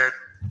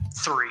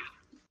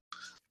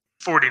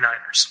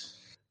 49ers.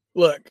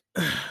 Look,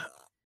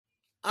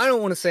 I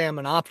don't want to say I'm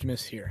an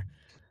optimist here,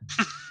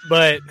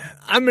 but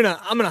I'm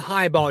gonna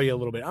highball you a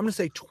little bit. I'm gonna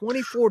say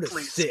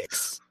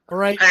 24-6. All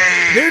right,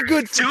 they're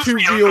good for two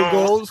field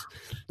goals.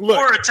 Look,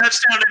 or a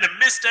touchdown and a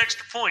missed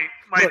extra point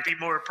might be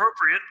more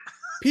appropriate.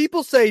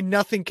 People say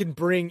nothing can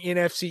bring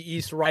NFC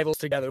East rivals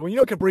together. When you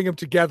know it can bring them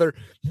together,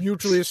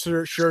 mutually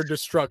assured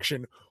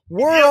destruction.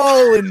 We're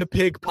all in the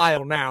pig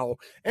pile now.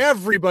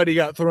 Everybody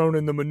got thrown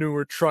in the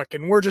manure truck,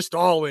 and we're just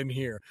all in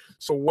here.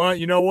 So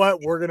you know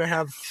what? We're going to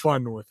have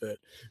fun with it.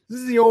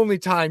 This is the only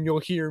time you'll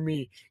hear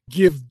me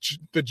give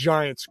the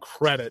Giants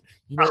credit.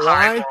 You know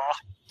why?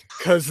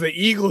 Because the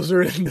Eagles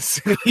are in the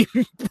same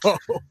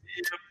boat.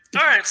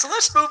 All right, so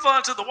let's move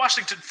on to the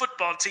Washington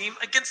football team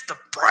against the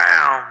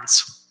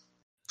Browns.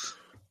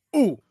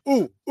 Ooh.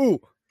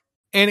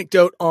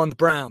 Anecdote on the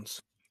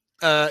Browns.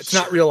 It's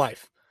not real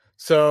life.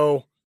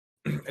 So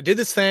I did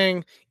this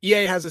thing.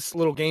 EA has this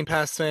little Game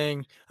Pass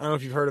thing. I don't know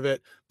if you've heard of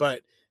it,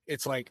 but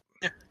it's like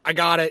I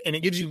got it, and it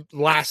gives you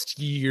last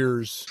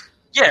year's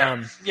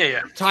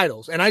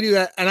titles. And I do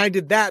that, and I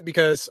did that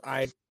because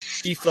I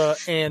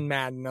FIFA and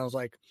Madden. I was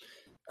like,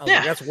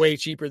 that's way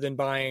cheaper than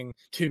buying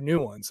 2 new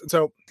ones. And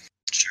so,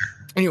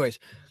 anyways,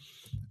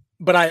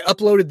 but I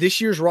uploaded this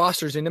year's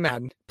rosters into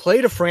Madden,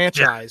 played a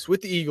franchise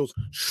with the Eagles,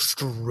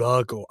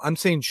 struggle. I'm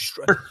saying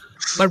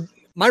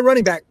my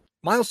running back,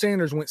 Miles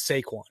Sanders, went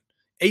Saquon,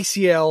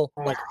 ACL,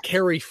 like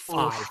carry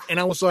 5. And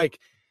I was like,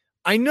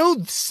 I know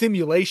the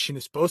simulation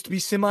is supposed to be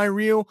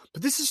semi-real,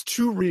 but this is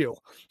too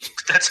real.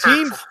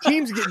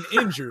 Teams getting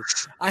injured.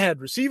 I had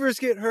receivers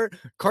get hurt.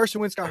 Carson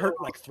Wentz got hurt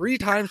like 3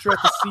 times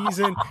throughout the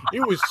season.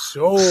 It was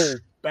so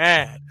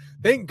bad.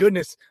 Thank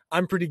goodness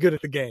I'm pretty good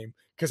at the game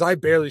because I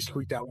barely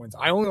squeaked out wins.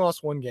 I only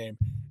lost 1 game.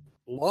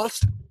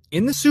 Lost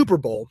in the Super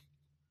Bowl.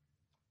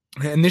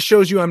 And this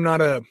shows you I'm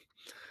not a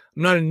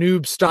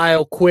noob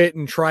style quit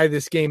and try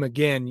this game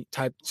again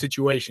type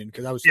situation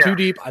because I was too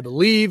deep. I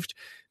believed.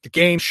 The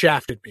game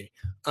shafted me.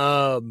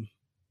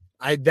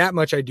 That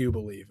much I do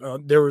believe.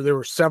 There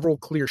were several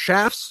clear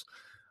shafts.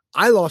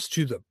 I lost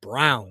to the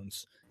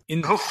Browns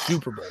in the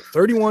Super Bowl,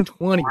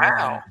 31-21.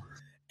 Wow.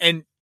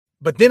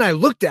 But then I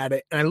looked at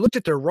it, and I looked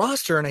at their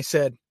roster, and I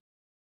said,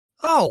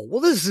 oh, well,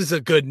 this is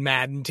a good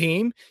Madden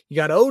team. You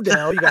got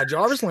Odell, you got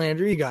Jarvis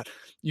Landry, you got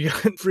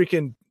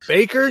freaking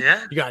Baker,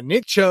 you got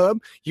Nick Chubb,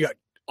 you got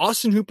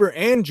Austin Hooper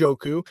and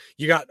Joku,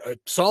 you got a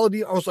solid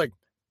deal. I was like,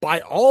 by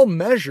all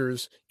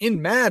measures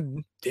in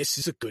Madden, this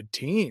is a good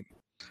team.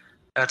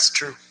 That's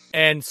true.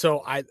 And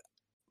so I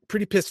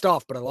pretty pissed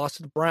off, but I lost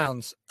to the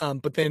Browns.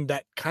 But then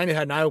that kind of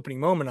had an eye-opening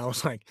moment. I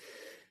was like,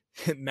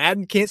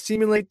 Madden can't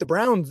simulate the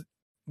Brown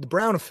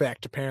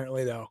effect,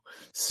 apparently, though.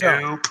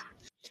 So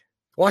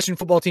Washington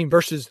football team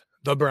versus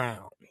the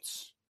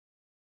Browns.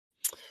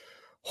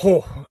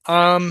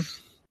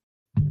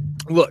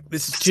 Look,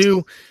 this is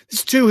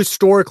two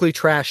historically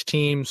trash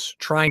teams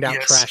trying to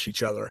out-trash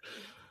each other.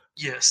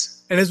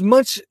 Yes. And as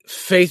much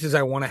faith as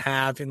I want to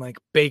have in like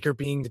Baker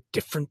being the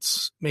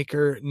difference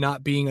maker,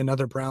 not being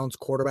another Browns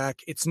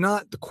quarterback, it's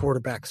not the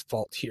quarterback's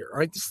fault here. All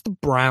right. This is the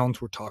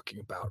Browns we're talking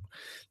about.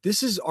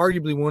 This is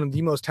arguably one of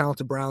the most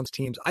talented Browns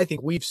teams I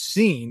think we've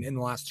seen in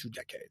the last 2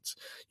 decades.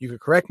 You could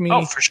correct me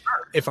for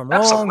sure. if I'm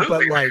wrong,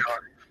 but like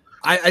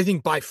I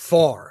think by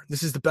far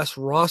this is the best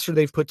roster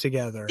they've put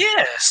together.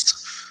 Yes.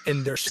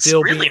 And they're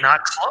still really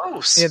not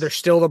close. Yeah, they're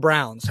still the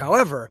Browns.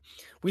 However,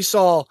 we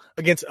saw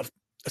against a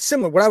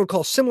similar, what I would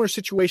call similar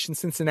situation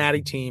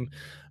Cincinnati team,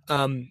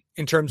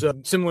 in terms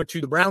of similar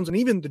to the Browns and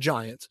even the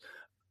Giants,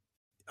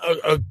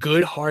 a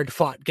good,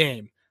 hard-fought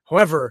game.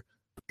 However,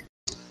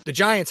 the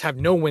Giants have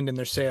no wind in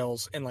their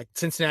sails, and like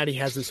Cincinnati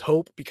has this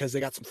hope because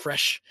they got some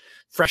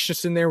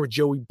freshness in there with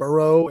Joey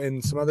Burrow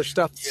and some other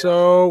stuff. Yeah.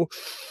 So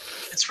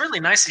it's really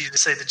nice of you to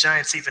say the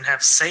Giants even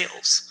have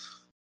sails.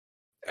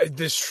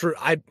 This true.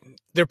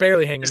 They're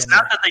barely hanging. It's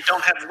not that they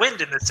don't have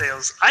wind in the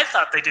sails. I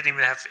thought they didn't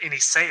even have any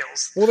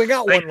sails. Well, they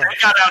got one. They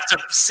got out to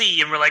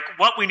sea and we're like,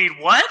 "What? We need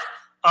what?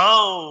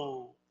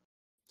 Oh,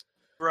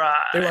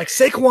 right." They're like,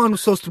 Saquon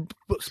was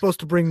supposed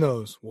to bring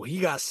those. Well, he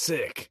got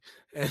sick.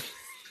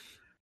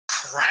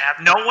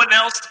 Crap! No one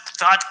else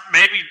thought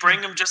maybe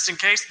bring them just in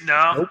case.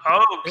 No.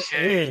 Nope.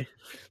 Okay.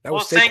 That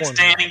was thanks,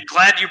 Danny.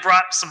 Glad you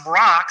brought some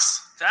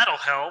rocks. That'll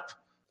help.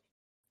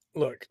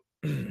 Look.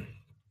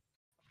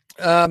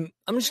 I'm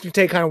just going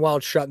to take kind of a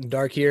wild shot in the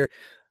dark here.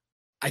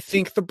 I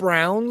think the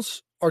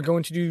Browns are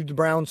going to do the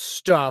Browns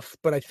stuff,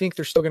 but I think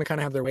they're still going to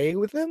kind of have their way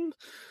with them.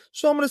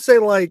 So I'm going to say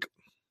like,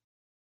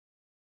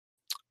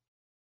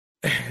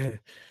 you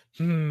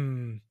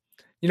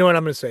know what?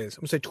 I'm going to say this.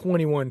 I'm going to say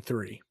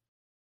 21-3.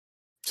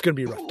 It's going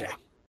to be a rough day.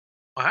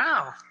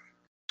 Wow.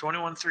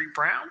 21-3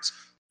 Browns?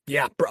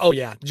 Yeah. Oh,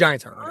 yeah. The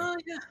Giants aren't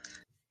winning.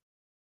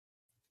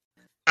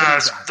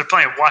 They're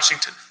playing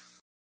Washington.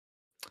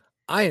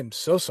 I am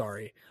so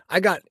sorry. I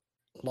got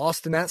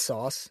lost in that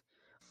sauce.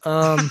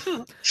 I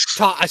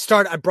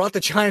brought the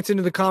Giants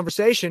into the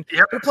conversation.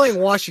 Yep. They're playing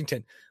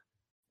Washington.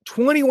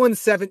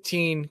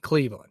 21-17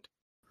 Cleveland.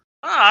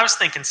 I was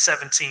thinking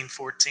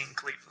 17-14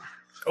 Cleveland.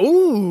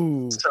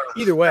 Ooh. So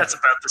either way. That's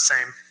about the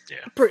same.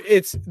 Yeah.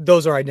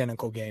 Those are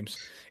identical games.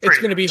 It's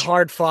going to be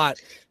hard fought.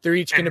 They're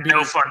each going to be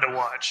no fun to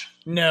watch.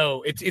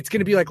 No, it's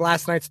going to be like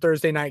last night's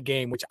Thursday night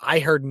game, which I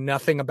heard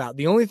nothing about.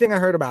 The only thing I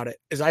heard about it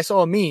is I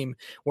saw a meme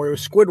where it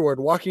was Squidward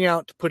walking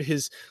out to put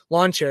his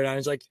lawn chair down.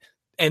 He's like,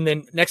 and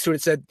then next to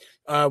it said,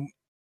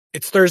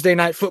 "It's Thursday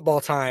night football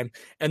time."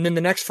 And then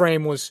the next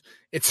frame was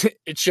it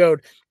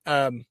showed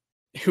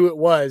who it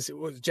was. It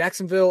was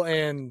Jacksonville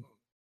and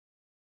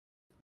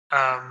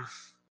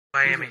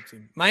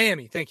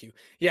Miami, thank you.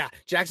 Yeah,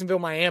 Jacksonville,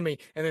 Miami,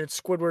 and then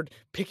it's Squidward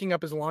picking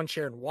up his lawn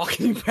chair and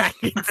walking back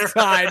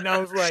inside. And I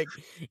was like,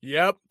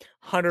 yep,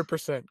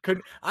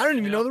 100%. I don't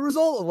even know the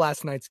result of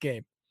last night's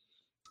game.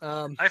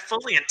 I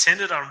fully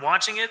intended on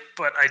watching it,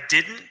 but I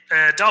didn't.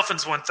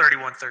 Dolphins won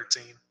 31-13.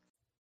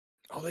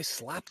 Oh, they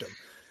slapped them.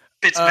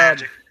 It's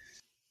magic.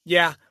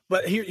 Yeah,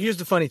 but here's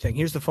the funny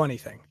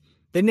thing.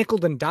 They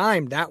nickeled and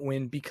dimed that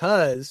win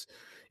because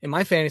in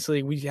my fantasy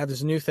league, we have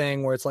this new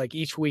thing where it's like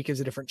each week is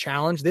a different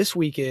challenge. This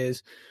week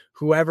is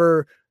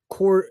whoever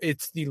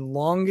it's the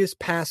longest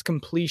pass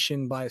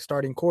completion by a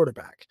starting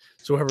quarterback.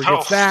 So whoever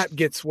gets that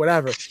gets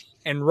whatever.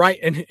 And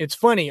it's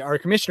funny. Our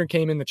commissioner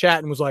came in the chat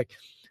and was like,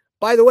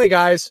 by the way,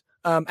 guys,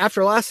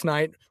 after last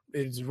night,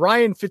 is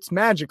Ryan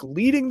Fitzmagic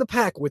leading the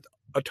pack with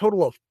a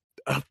total of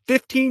a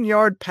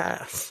 15-yard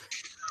pass.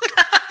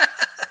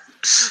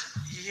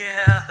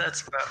 Yeah,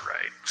 that's about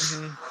right.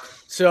 Mm-hmm.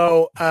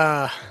 So,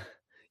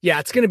 yeah,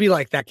 it's going to be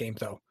like that game,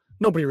 though.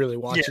 Nobody really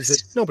watches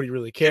it. Nobody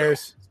really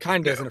cares.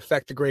 Kind of doesn't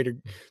affect the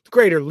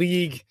greater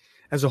league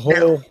as a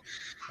whole.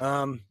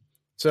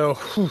 So,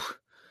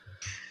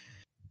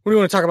 what do you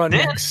want to talk about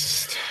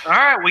next? All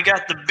right, we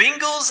got the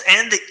Bengals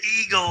and the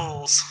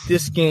Eagles.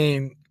 This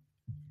game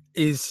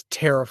is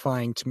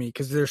terrifying to me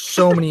because there's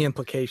so many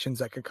implications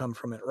that could come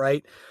from it,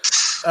 right?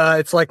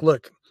 It's like,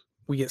 look,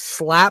 we get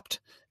slapped,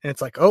 and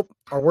it's like, oh,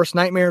 our worst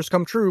nightmares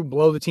come true,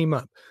 blow the team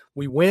up.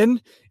 We win,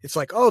 it's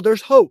like, oh,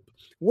 there's hope.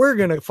 We're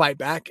going to fight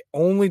back,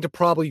 only to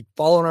probably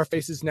fall on our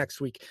faces next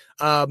week.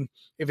 If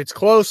it's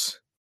close,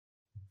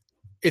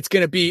 it's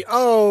going to be,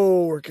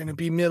 oh, we're going to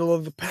be middle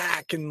of the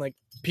pack, and like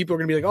people are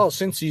going to be like, oh,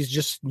 since he's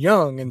just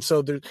young, and so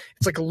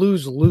it's like a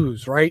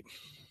lose-lose, right?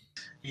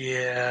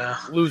 Yeah.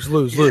 Lose.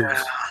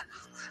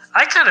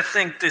 I kind of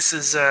think this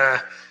is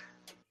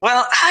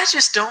well, I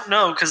just don't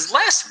know, because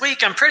last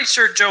week I'm pretty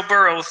sure Joe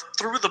Burrow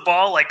threw the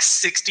ball like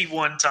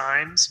 61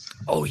 times.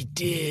 Oh, he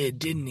did,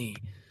 didn't he?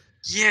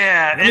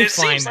 Yeah, and it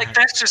seems like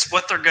that's just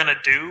what they're going to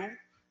do,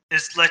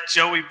 is let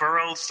Joey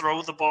Burrow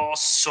throw the ball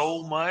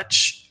so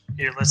much.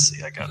 Here, let's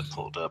see. I got it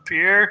pulled up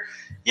here.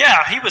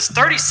 Yeah, he was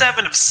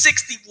 37 of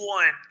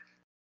 61.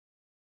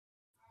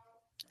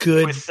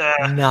 Good with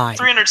night.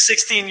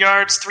 316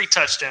 yards, 3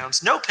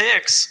 touchdowns, no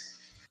picks,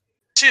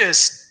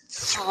 just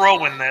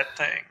throwing that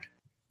thing.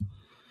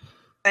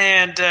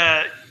 And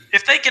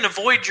if they can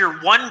avoid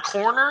your one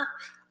corner,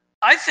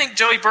 I think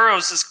Joey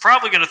Burrows is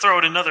probably going to throw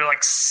it another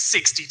like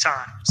 60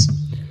 times.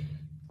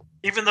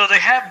 Even though they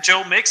have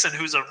Joe Mixon,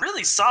 who's a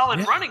really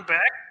solid running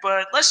back,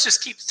 but let's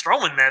just keep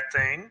throwing that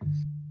thing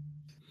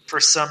for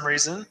some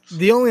reason.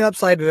 The only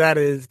upside to that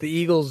is the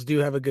Eagles do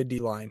have a good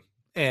D-line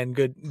and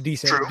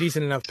decent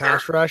enough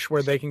pass rush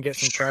where they can get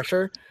some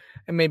pressure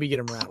and maybe get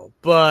them rattled.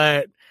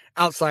 But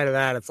outside of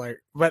that, it's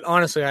like, but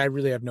honestly, I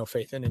really have no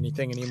faith in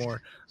anything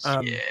anymore. I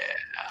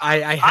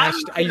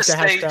used to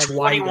hashtag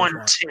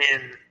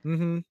 21-10.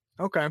 Mm-hmm.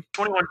 Okay.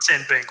 21-10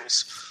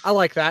 Bengals. I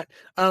like that.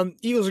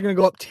 Eagles are going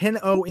to go up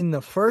 10-0 in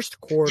the first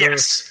quarter.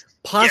 Yes.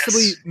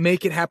 Possibly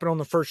make it happen on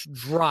the first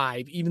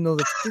drive, even though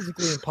that's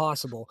physically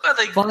impossible. Well,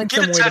 they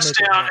get a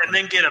touchdown and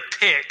then get a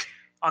pick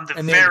on the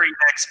very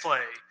next play.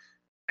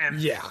 And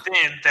then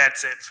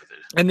that's it for the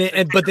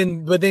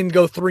but then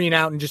go 3 and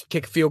out and just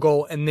kick a field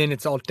goal, and then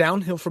it's all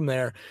downhill from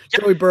there.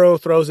 Yep. Joey Burrow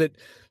throws it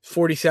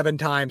 47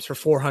 times for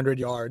 400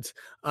 yards.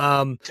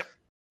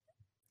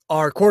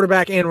 Our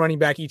quarterback and running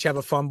back each have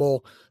a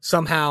fumble.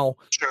 Somehow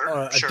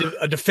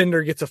a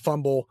defender gets a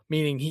fumble,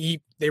 meaning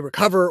they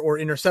recover or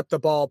intercept the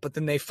ball, but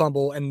then they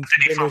fumble and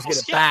the Bengals get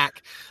it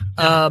back.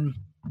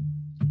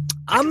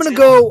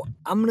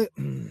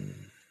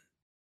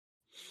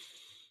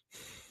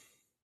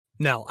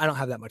 No, I don't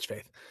have that much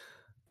faith.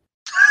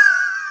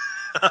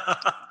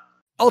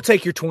 I'll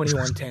take your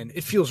 21-10.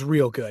 It feels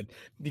real good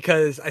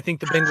because I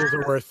think the Bengals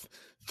are worth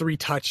 3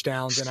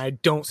 touchdowns, and I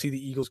don't see the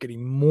Eagles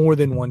getting more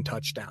than 1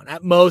 touchdown.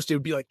 At most, it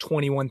would be like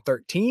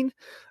 21-13.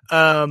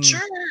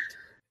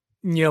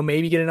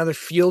 Maybe get another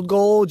field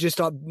goal, just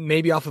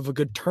maybe off of a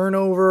good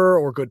turnover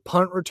or good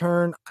punt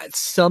return. It's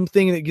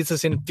something that gets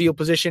us in field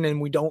position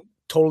and we don't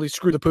totally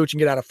screw the pooch and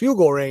get out of field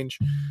goal range.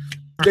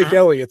 Jake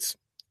Elliott's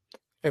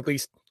at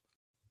least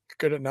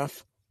good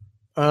enough.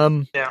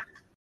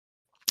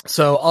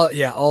 So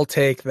I'll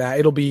take that.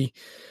 It'll be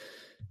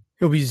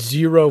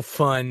zero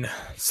fun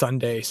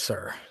Sunday,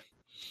 sir.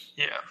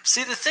 Yeah.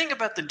 See, the thing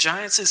about the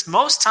Giants is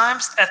most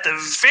times at the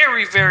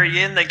very, very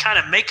end, they kind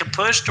of make a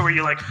push to where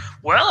you're like,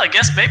 well, I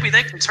guess maybe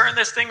they can turn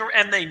this thing around,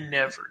 and they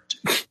never do.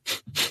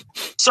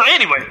 So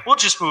anyway, we'll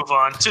just move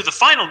on to the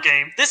final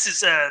game. This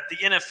is the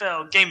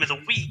NFL game of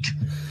the week.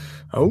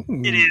 Oh.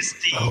 It is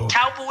the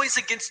Cowboys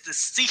against the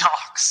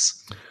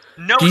Seahawks.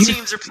 No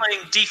teams are playing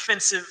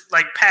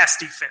pass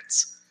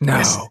defense.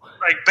 No.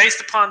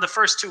 Based upon the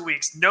first 2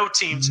 weeks, no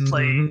teams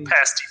play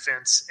pass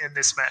defense in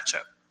this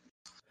matchup.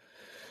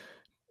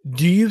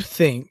 Do you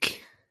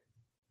think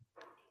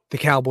the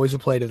Cowboys will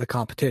play to the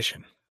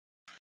competition?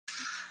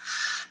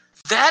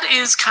 That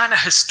is kind of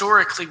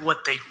historically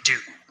what they do,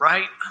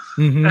 right?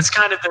 Mm-hmm. That's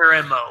kind of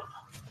their MO.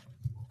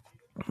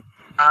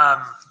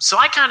 So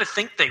I kind of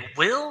think they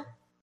will.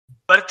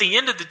 But at the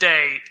end of the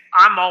day,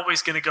 I'm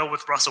always going to go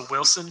with Russell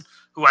Wilson,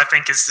 who I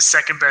think is the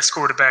second best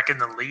quarterback in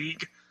the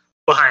league,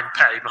 behind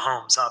Patty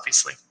Mahomes,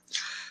 obviously.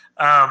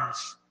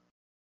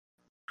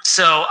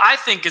 So I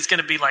think it's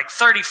going to be like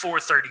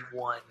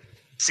 34-31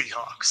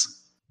 Seahawks.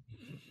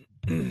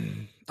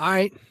 All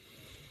right.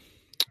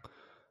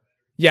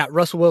 Yeah,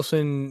 Russell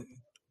Wilson,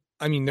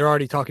 I mean, they're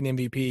already talking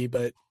MVP,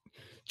 but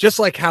just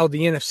like how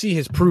the NFC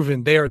has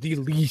proven they are the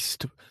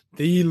least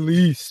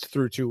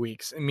through 2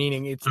 weeks,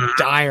 meaning it's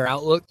dire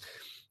outlook.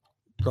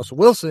 Russell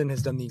Wilson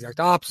has done the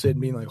exact opposite,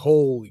 being like,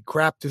 holy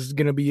crap, this is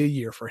going to be a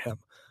year for him.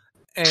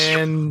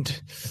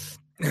 And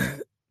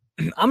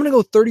I'm going to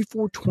go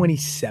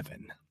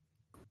 34-27.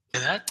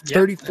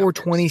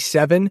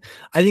 34-27.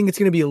 I think it's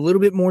going to be a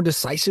little bit more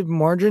decisive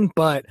margin,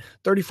 but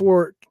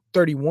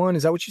 34-31,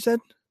 is that what you said?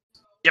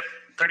 Yep,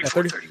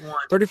 34-31.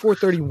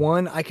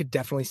 34-31, I could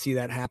definitely see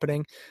that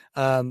happening.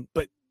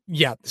 But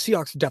yeah, the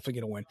Seahawks are definitely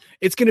going to win.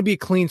 It's going to be a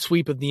clean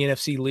sweep of the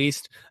NFC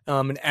least,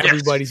 and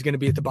everybody's going to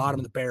be at the bottom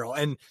of the barrel.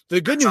 And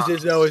the good news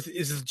is, though, is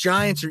the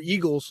Giants or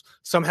Eagles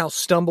somehow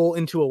stumble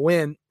into a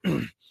win.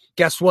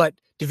 Guess what?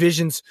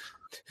 Divisions,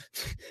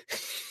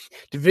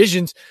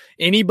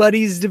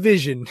 anybody's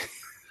division.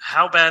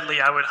 How badly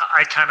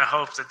I kind of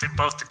hope that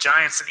both the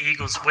Giants and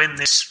Eagles win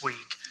this week.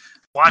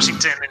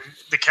 Washington and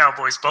the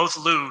Cowboys both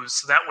lose.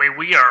 So that way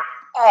we are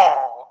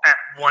all at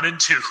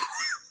 1-2.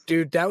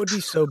 Dude, that would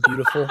be so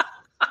beautiful.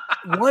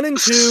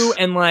 1-2,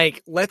 and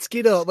like let's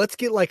get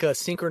like a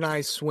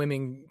synchronized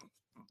swimming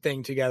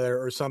thing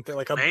together or something,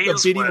 like a video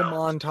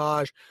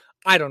montage.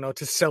 I don't know,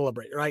 to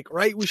celebrate, right?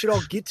 We should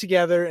all get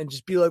together and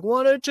just be like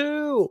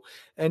 1-2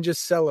 and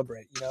just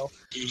celebrate, you know?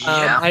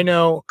 Yeah, I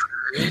know.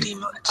 Pretty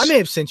much. I may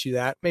have sent you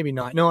that, maybe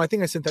not. No, I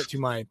think I sent that to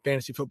my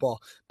fantasy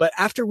football. But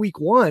after week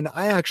 1,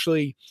 I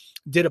actually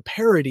did a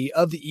parody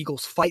of the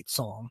Eagles fight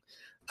song,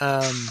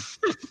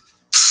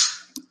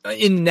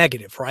 in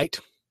negative, right?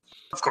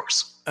 Of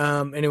course.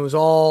 And it was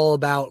all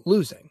about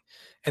losing.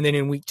 And then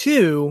in week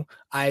 2,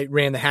 I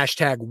ran the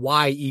hashtag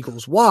Why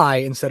Eagles Why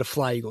instead of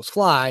Fly Eagles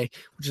Fly,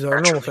 which is our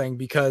normal thing,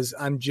 because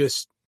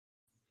it's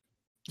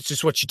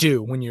just what you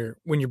do when you're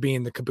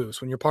being the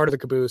caboose, when you're part of the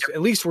caboose. Yep.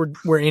 At least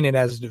we're in it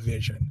as a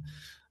division.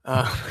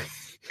 Yeah,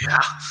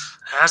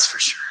 that's for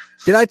sure.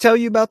 Did I tell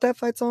you about that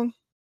fight song?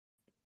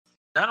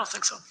 I don't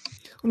think so.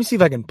 Let me see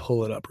if I can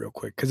pull it up real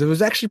quick, because it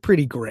was actually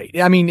pretty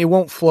great. I mean, it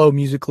won't flow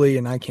musically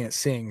and I can't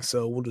sing,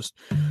 so we'll just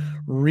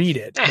read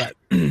it. But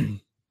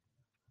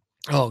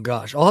oh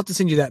gosh, I'll have to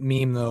send you that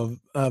meme though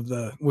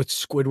with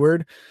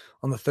Squidward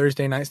on the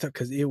Thursday night stuff,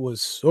 because it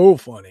was so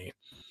funny.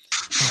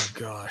 Oh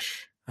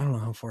gosh, I don't know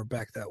how far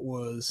back that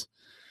was.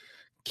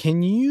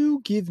 Can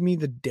you give me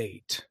the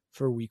date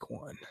for week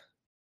 1?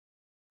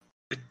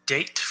 The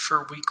date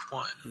for week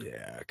 1?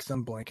 Yeah, because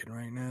I'm blanking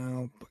right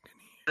now.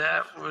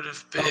 That would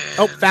have been.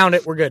 Oh, found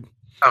it. We're good.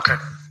 Okay.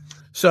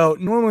 So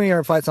normally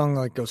our fight song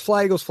like goes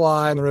Fly Eagles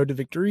Fly on the road to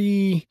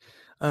victory.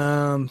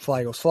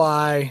 Fly Eagles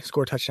Fly,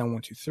 score touchdown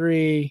 1, 2,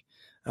 3.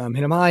 Hit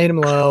him high, hit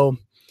him low,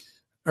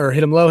 or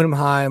hit him low, hit him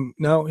high.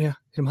 No, yeah,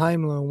 hit him high, hit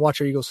him low. Watch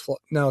your Eagles fly.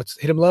 No, it's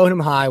hit him low, hit him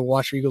high.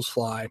 Watch your Eagles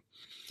fly.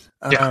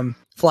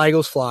 Fly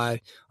Eagles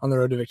Fly on the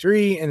road to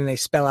victory, and then they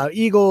spell out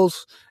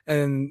Eagles,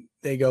 and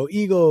they go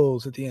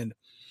Eagles at the end.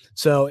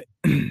 So,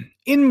 in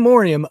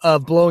memoriam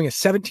of blowing a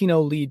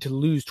 17-0 lead to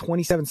lose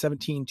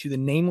 27-17 to the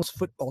nameless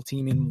football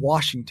team in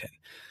Washington,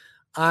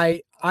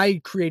 I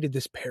created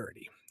this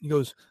parody. He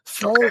goes,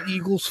 Fall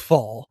Eagles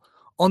fall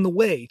on the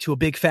way to a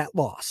big fat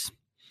loss.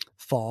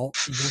 Fall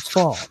Eagles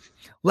fall.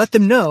 Let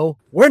them know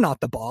we're not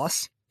the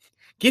boss.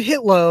 Get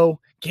hit low,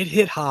 get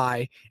hit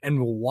high,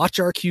 and we'll watch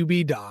our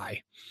QB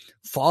die.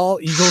 Fall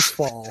Eagles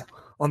fall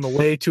on the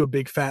way to a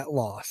big fat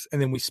loss.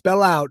 And then we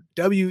spell out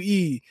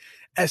WESUCK.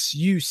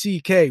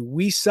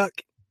 We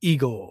suck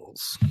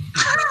Eagles.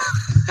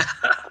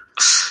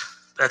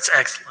 That's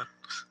excellent.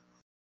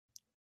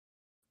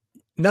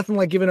 Nothing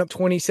like giving up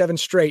 27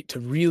 straight to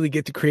really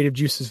get the creative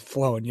juices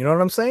flowing. You know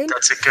what I'm saying?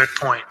 That's a good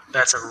point.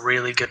 That's a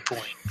really good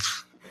point.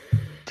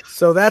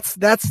 So that's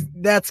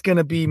going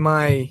to be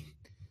my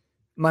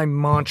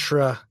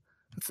mantra.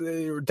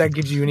 That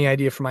gives you any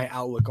idea for my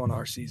outlook on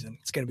our season.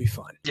 It's going to be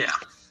fun. Yeah.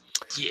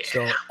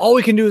 So all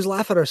we can do is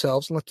laugh at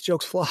ourselves and let the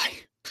jokes fly.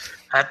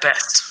 At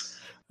best.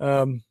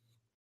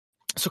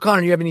 So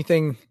Connor, do you have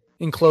anything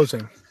in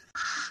closing?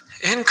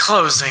 In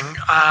closing,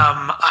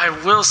 I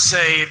will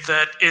say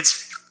that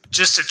it's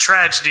just a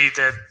tragedy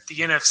that the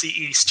NFC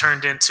East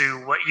turned into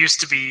what used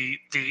to be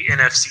the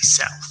NFC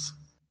South.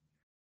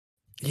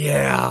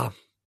 Yeah.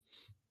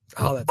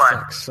 Oh, that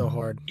sucks so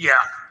hard. Yeah,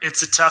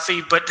 it's a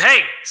toughie, but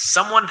hey,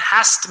 someone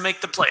has to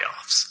make the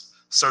playoffs,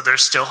 so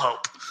there's still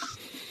hope.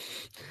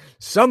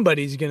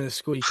 Somebody's going to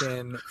squeak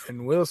in,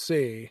 and we'll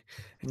see.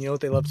 And you know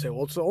what they love to say?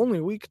 Well, it's only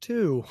week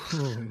 2.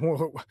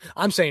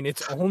 I'm saying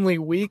it's only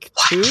week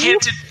 2? Why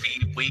can't it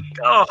be week?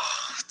 Oh,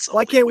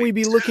 why can't we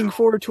be looking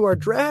forward to our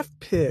draft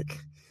pick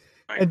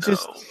and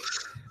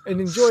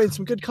enjoying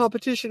some good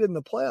competition in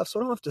the playoffs, so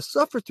I don't have to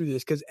suffer through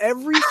this? Because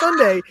every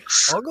Sunday,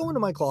 I'll go into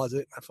my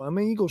closet, I find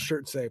my Eagles shirt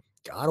and say,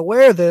 gotta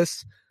wear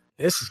this.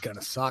 This is going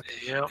to suck.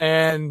 Yep.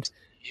 And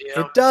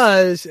it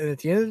does. And at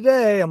the end of the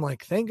day, I'm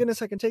like, thank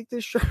goodness I can take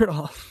this shirt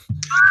off.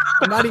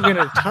 I'm not even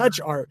going to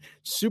touch our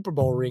Super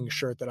Bowl ring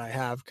shirt that I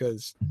have,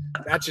 because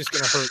that's just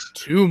going to hurt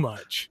too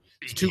much.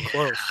 It's too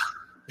close.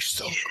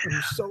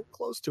 We're so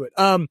close to it.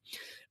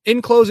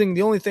 In closing,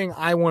 the only thing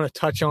I want to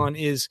touch on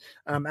is,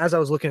 as I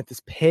was looking at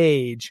this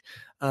page,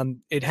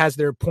 it has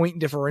their point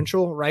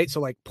differential, right?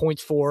 So like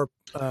points for,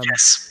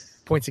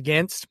 points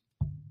against.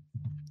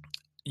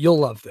 You'll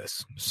love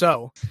this.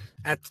 So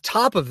at the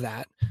top of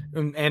that,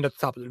 and at the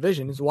top of the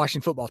division, is the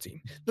Washington football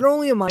team. They're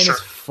only a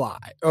 -5.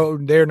 Oh,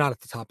 they're not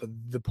at the top of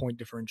the point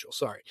differential.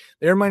 Sorry.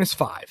 They're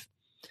 -5.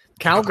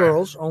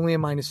 Cowgirls only a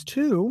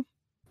 -2.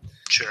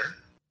 Sure.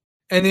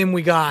 And then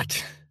we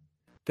got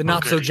the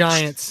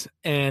not-so-Giants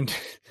and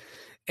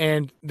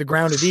the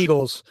grounded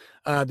Eagles.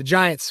 The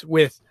Giants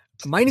with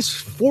a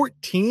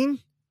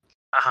 -14.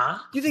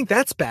 You think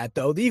that's bad,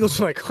 though? The Eagles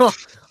are like,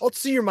 I'll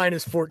see your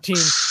 -14,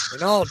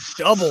 and I'll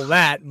double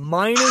that.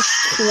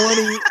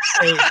 -28.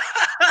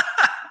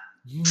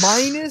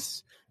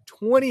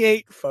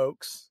 -28,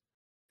 folks.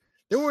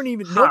 There weren't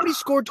even nobody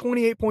scored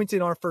 28 points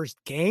in our first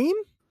game,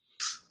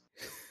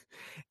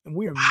 and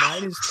we are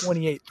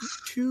 -28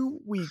 2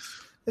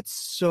 weeks. That's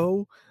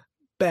so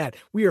bad.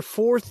 We are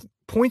fourth,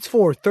 points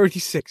for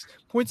 36,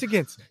 points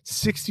against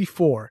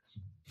 64.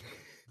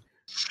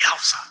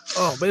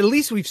 Oh, but at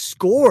least we've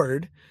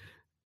scored.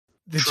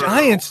 The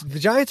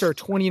Giants are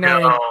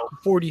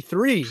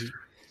 29-43.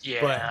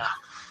 Yeah.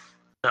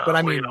 But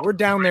I mean, we're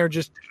down there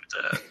just.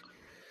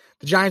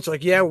 The Giants are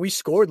like, yeah, we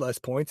scored less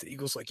points. The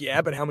Eagles are like,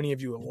 yeah, but how many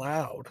have you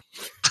allowed?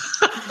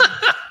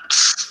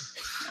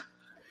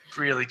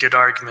 Really good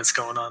arguments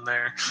going on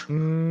there.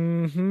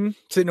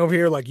 Sitting over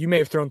here like, you may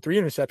have thrown 3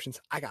 interceptions.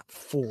 I got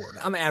 4.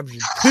 I'm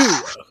averaging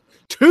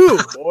 2,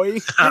 boy.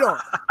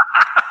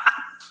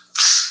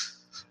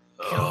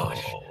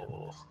 Gosh.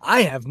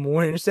 I have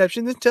more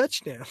interceptions than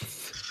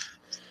touchdowns.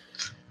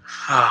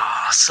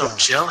 So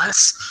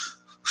jealous.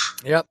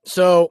 Yep.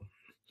 So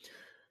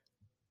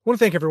I want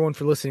to thank everyone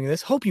for listening to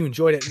this. Hope you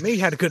enjoyed it. Maybe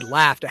had a good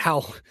laugh at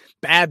how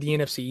bad the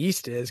NFC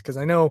East is, because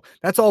I know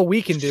that's all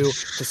we can do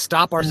to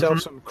stop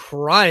ourselves from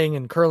crying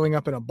and curling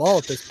up in a ball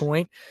at this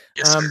point.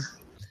 Yes,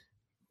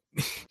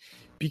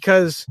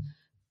 because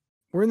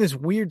we're in this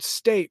weird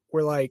state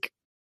where like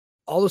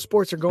all the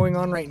sports are going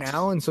on right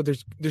now, and so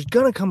there's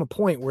gonna come a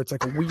point where it's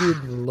like a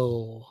weird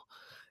lull.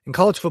 And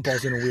college football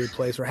is in a weird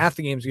place where half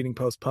the games are getting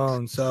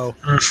postponed. So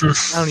I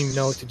don't even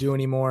know what to do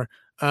anymore.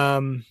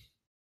 But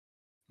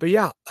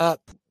yeah,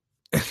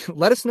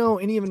 let us know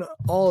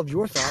all of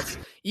your thoughts.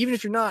 Even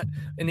if you're not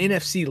an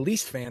NFC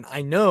LEAST fan,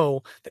 I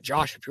know that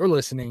Josh, if you're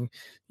listening,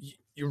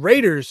 your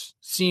Raiders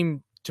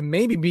seem to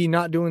maybe be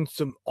not doing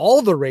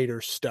all the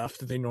Raiders stuff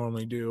that they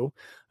normally do.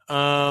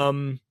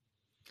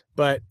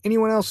 But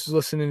anyone else who's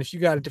listening, if you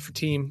got a different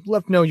team,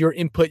 let them know your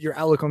input, your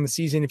outlook on the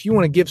season. If you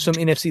want to give some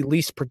NFC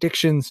LEAST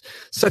predictions,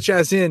 such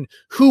as in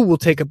who will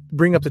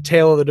bring up the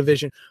tail of the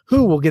division,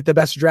 who will get the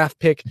best draft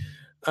pick,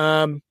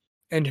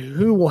 and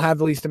who will have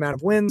the least amount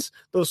of wins,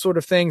 those sort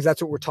of things.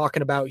 That's what we're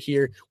talking about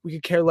here. We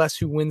could care less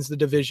who wins the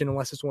division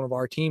unless it's one of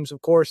our teams,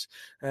 of course.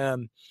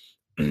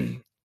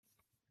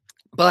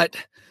 But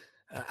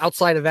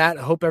outside of that,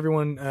 I hope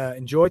everyone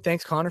enjoyed.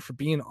 Thanks, Connor, for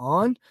being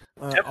on.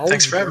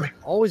 Thanks for having me.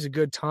 Always a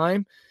good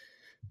time.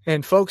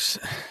 And folks,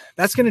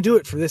 that's going to do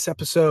it for this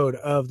episode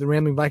of the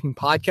Rambling Viking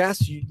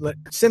podcast.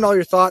 Send all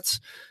your thoughts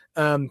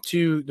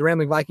to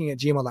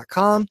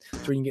theramblingviking@gmail.com.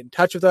 That's where you can get in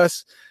touch with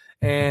us.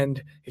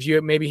 And if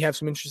you maybe have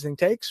some interesting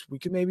takes, we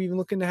could maybe even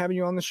look into having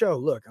you on the show.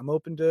 Look, I'm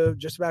open to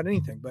just about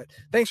anything. But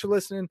thanks for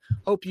listening.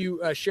 Hope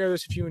you share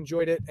this if you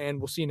enjoyed it, and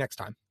we'll see you next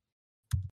time.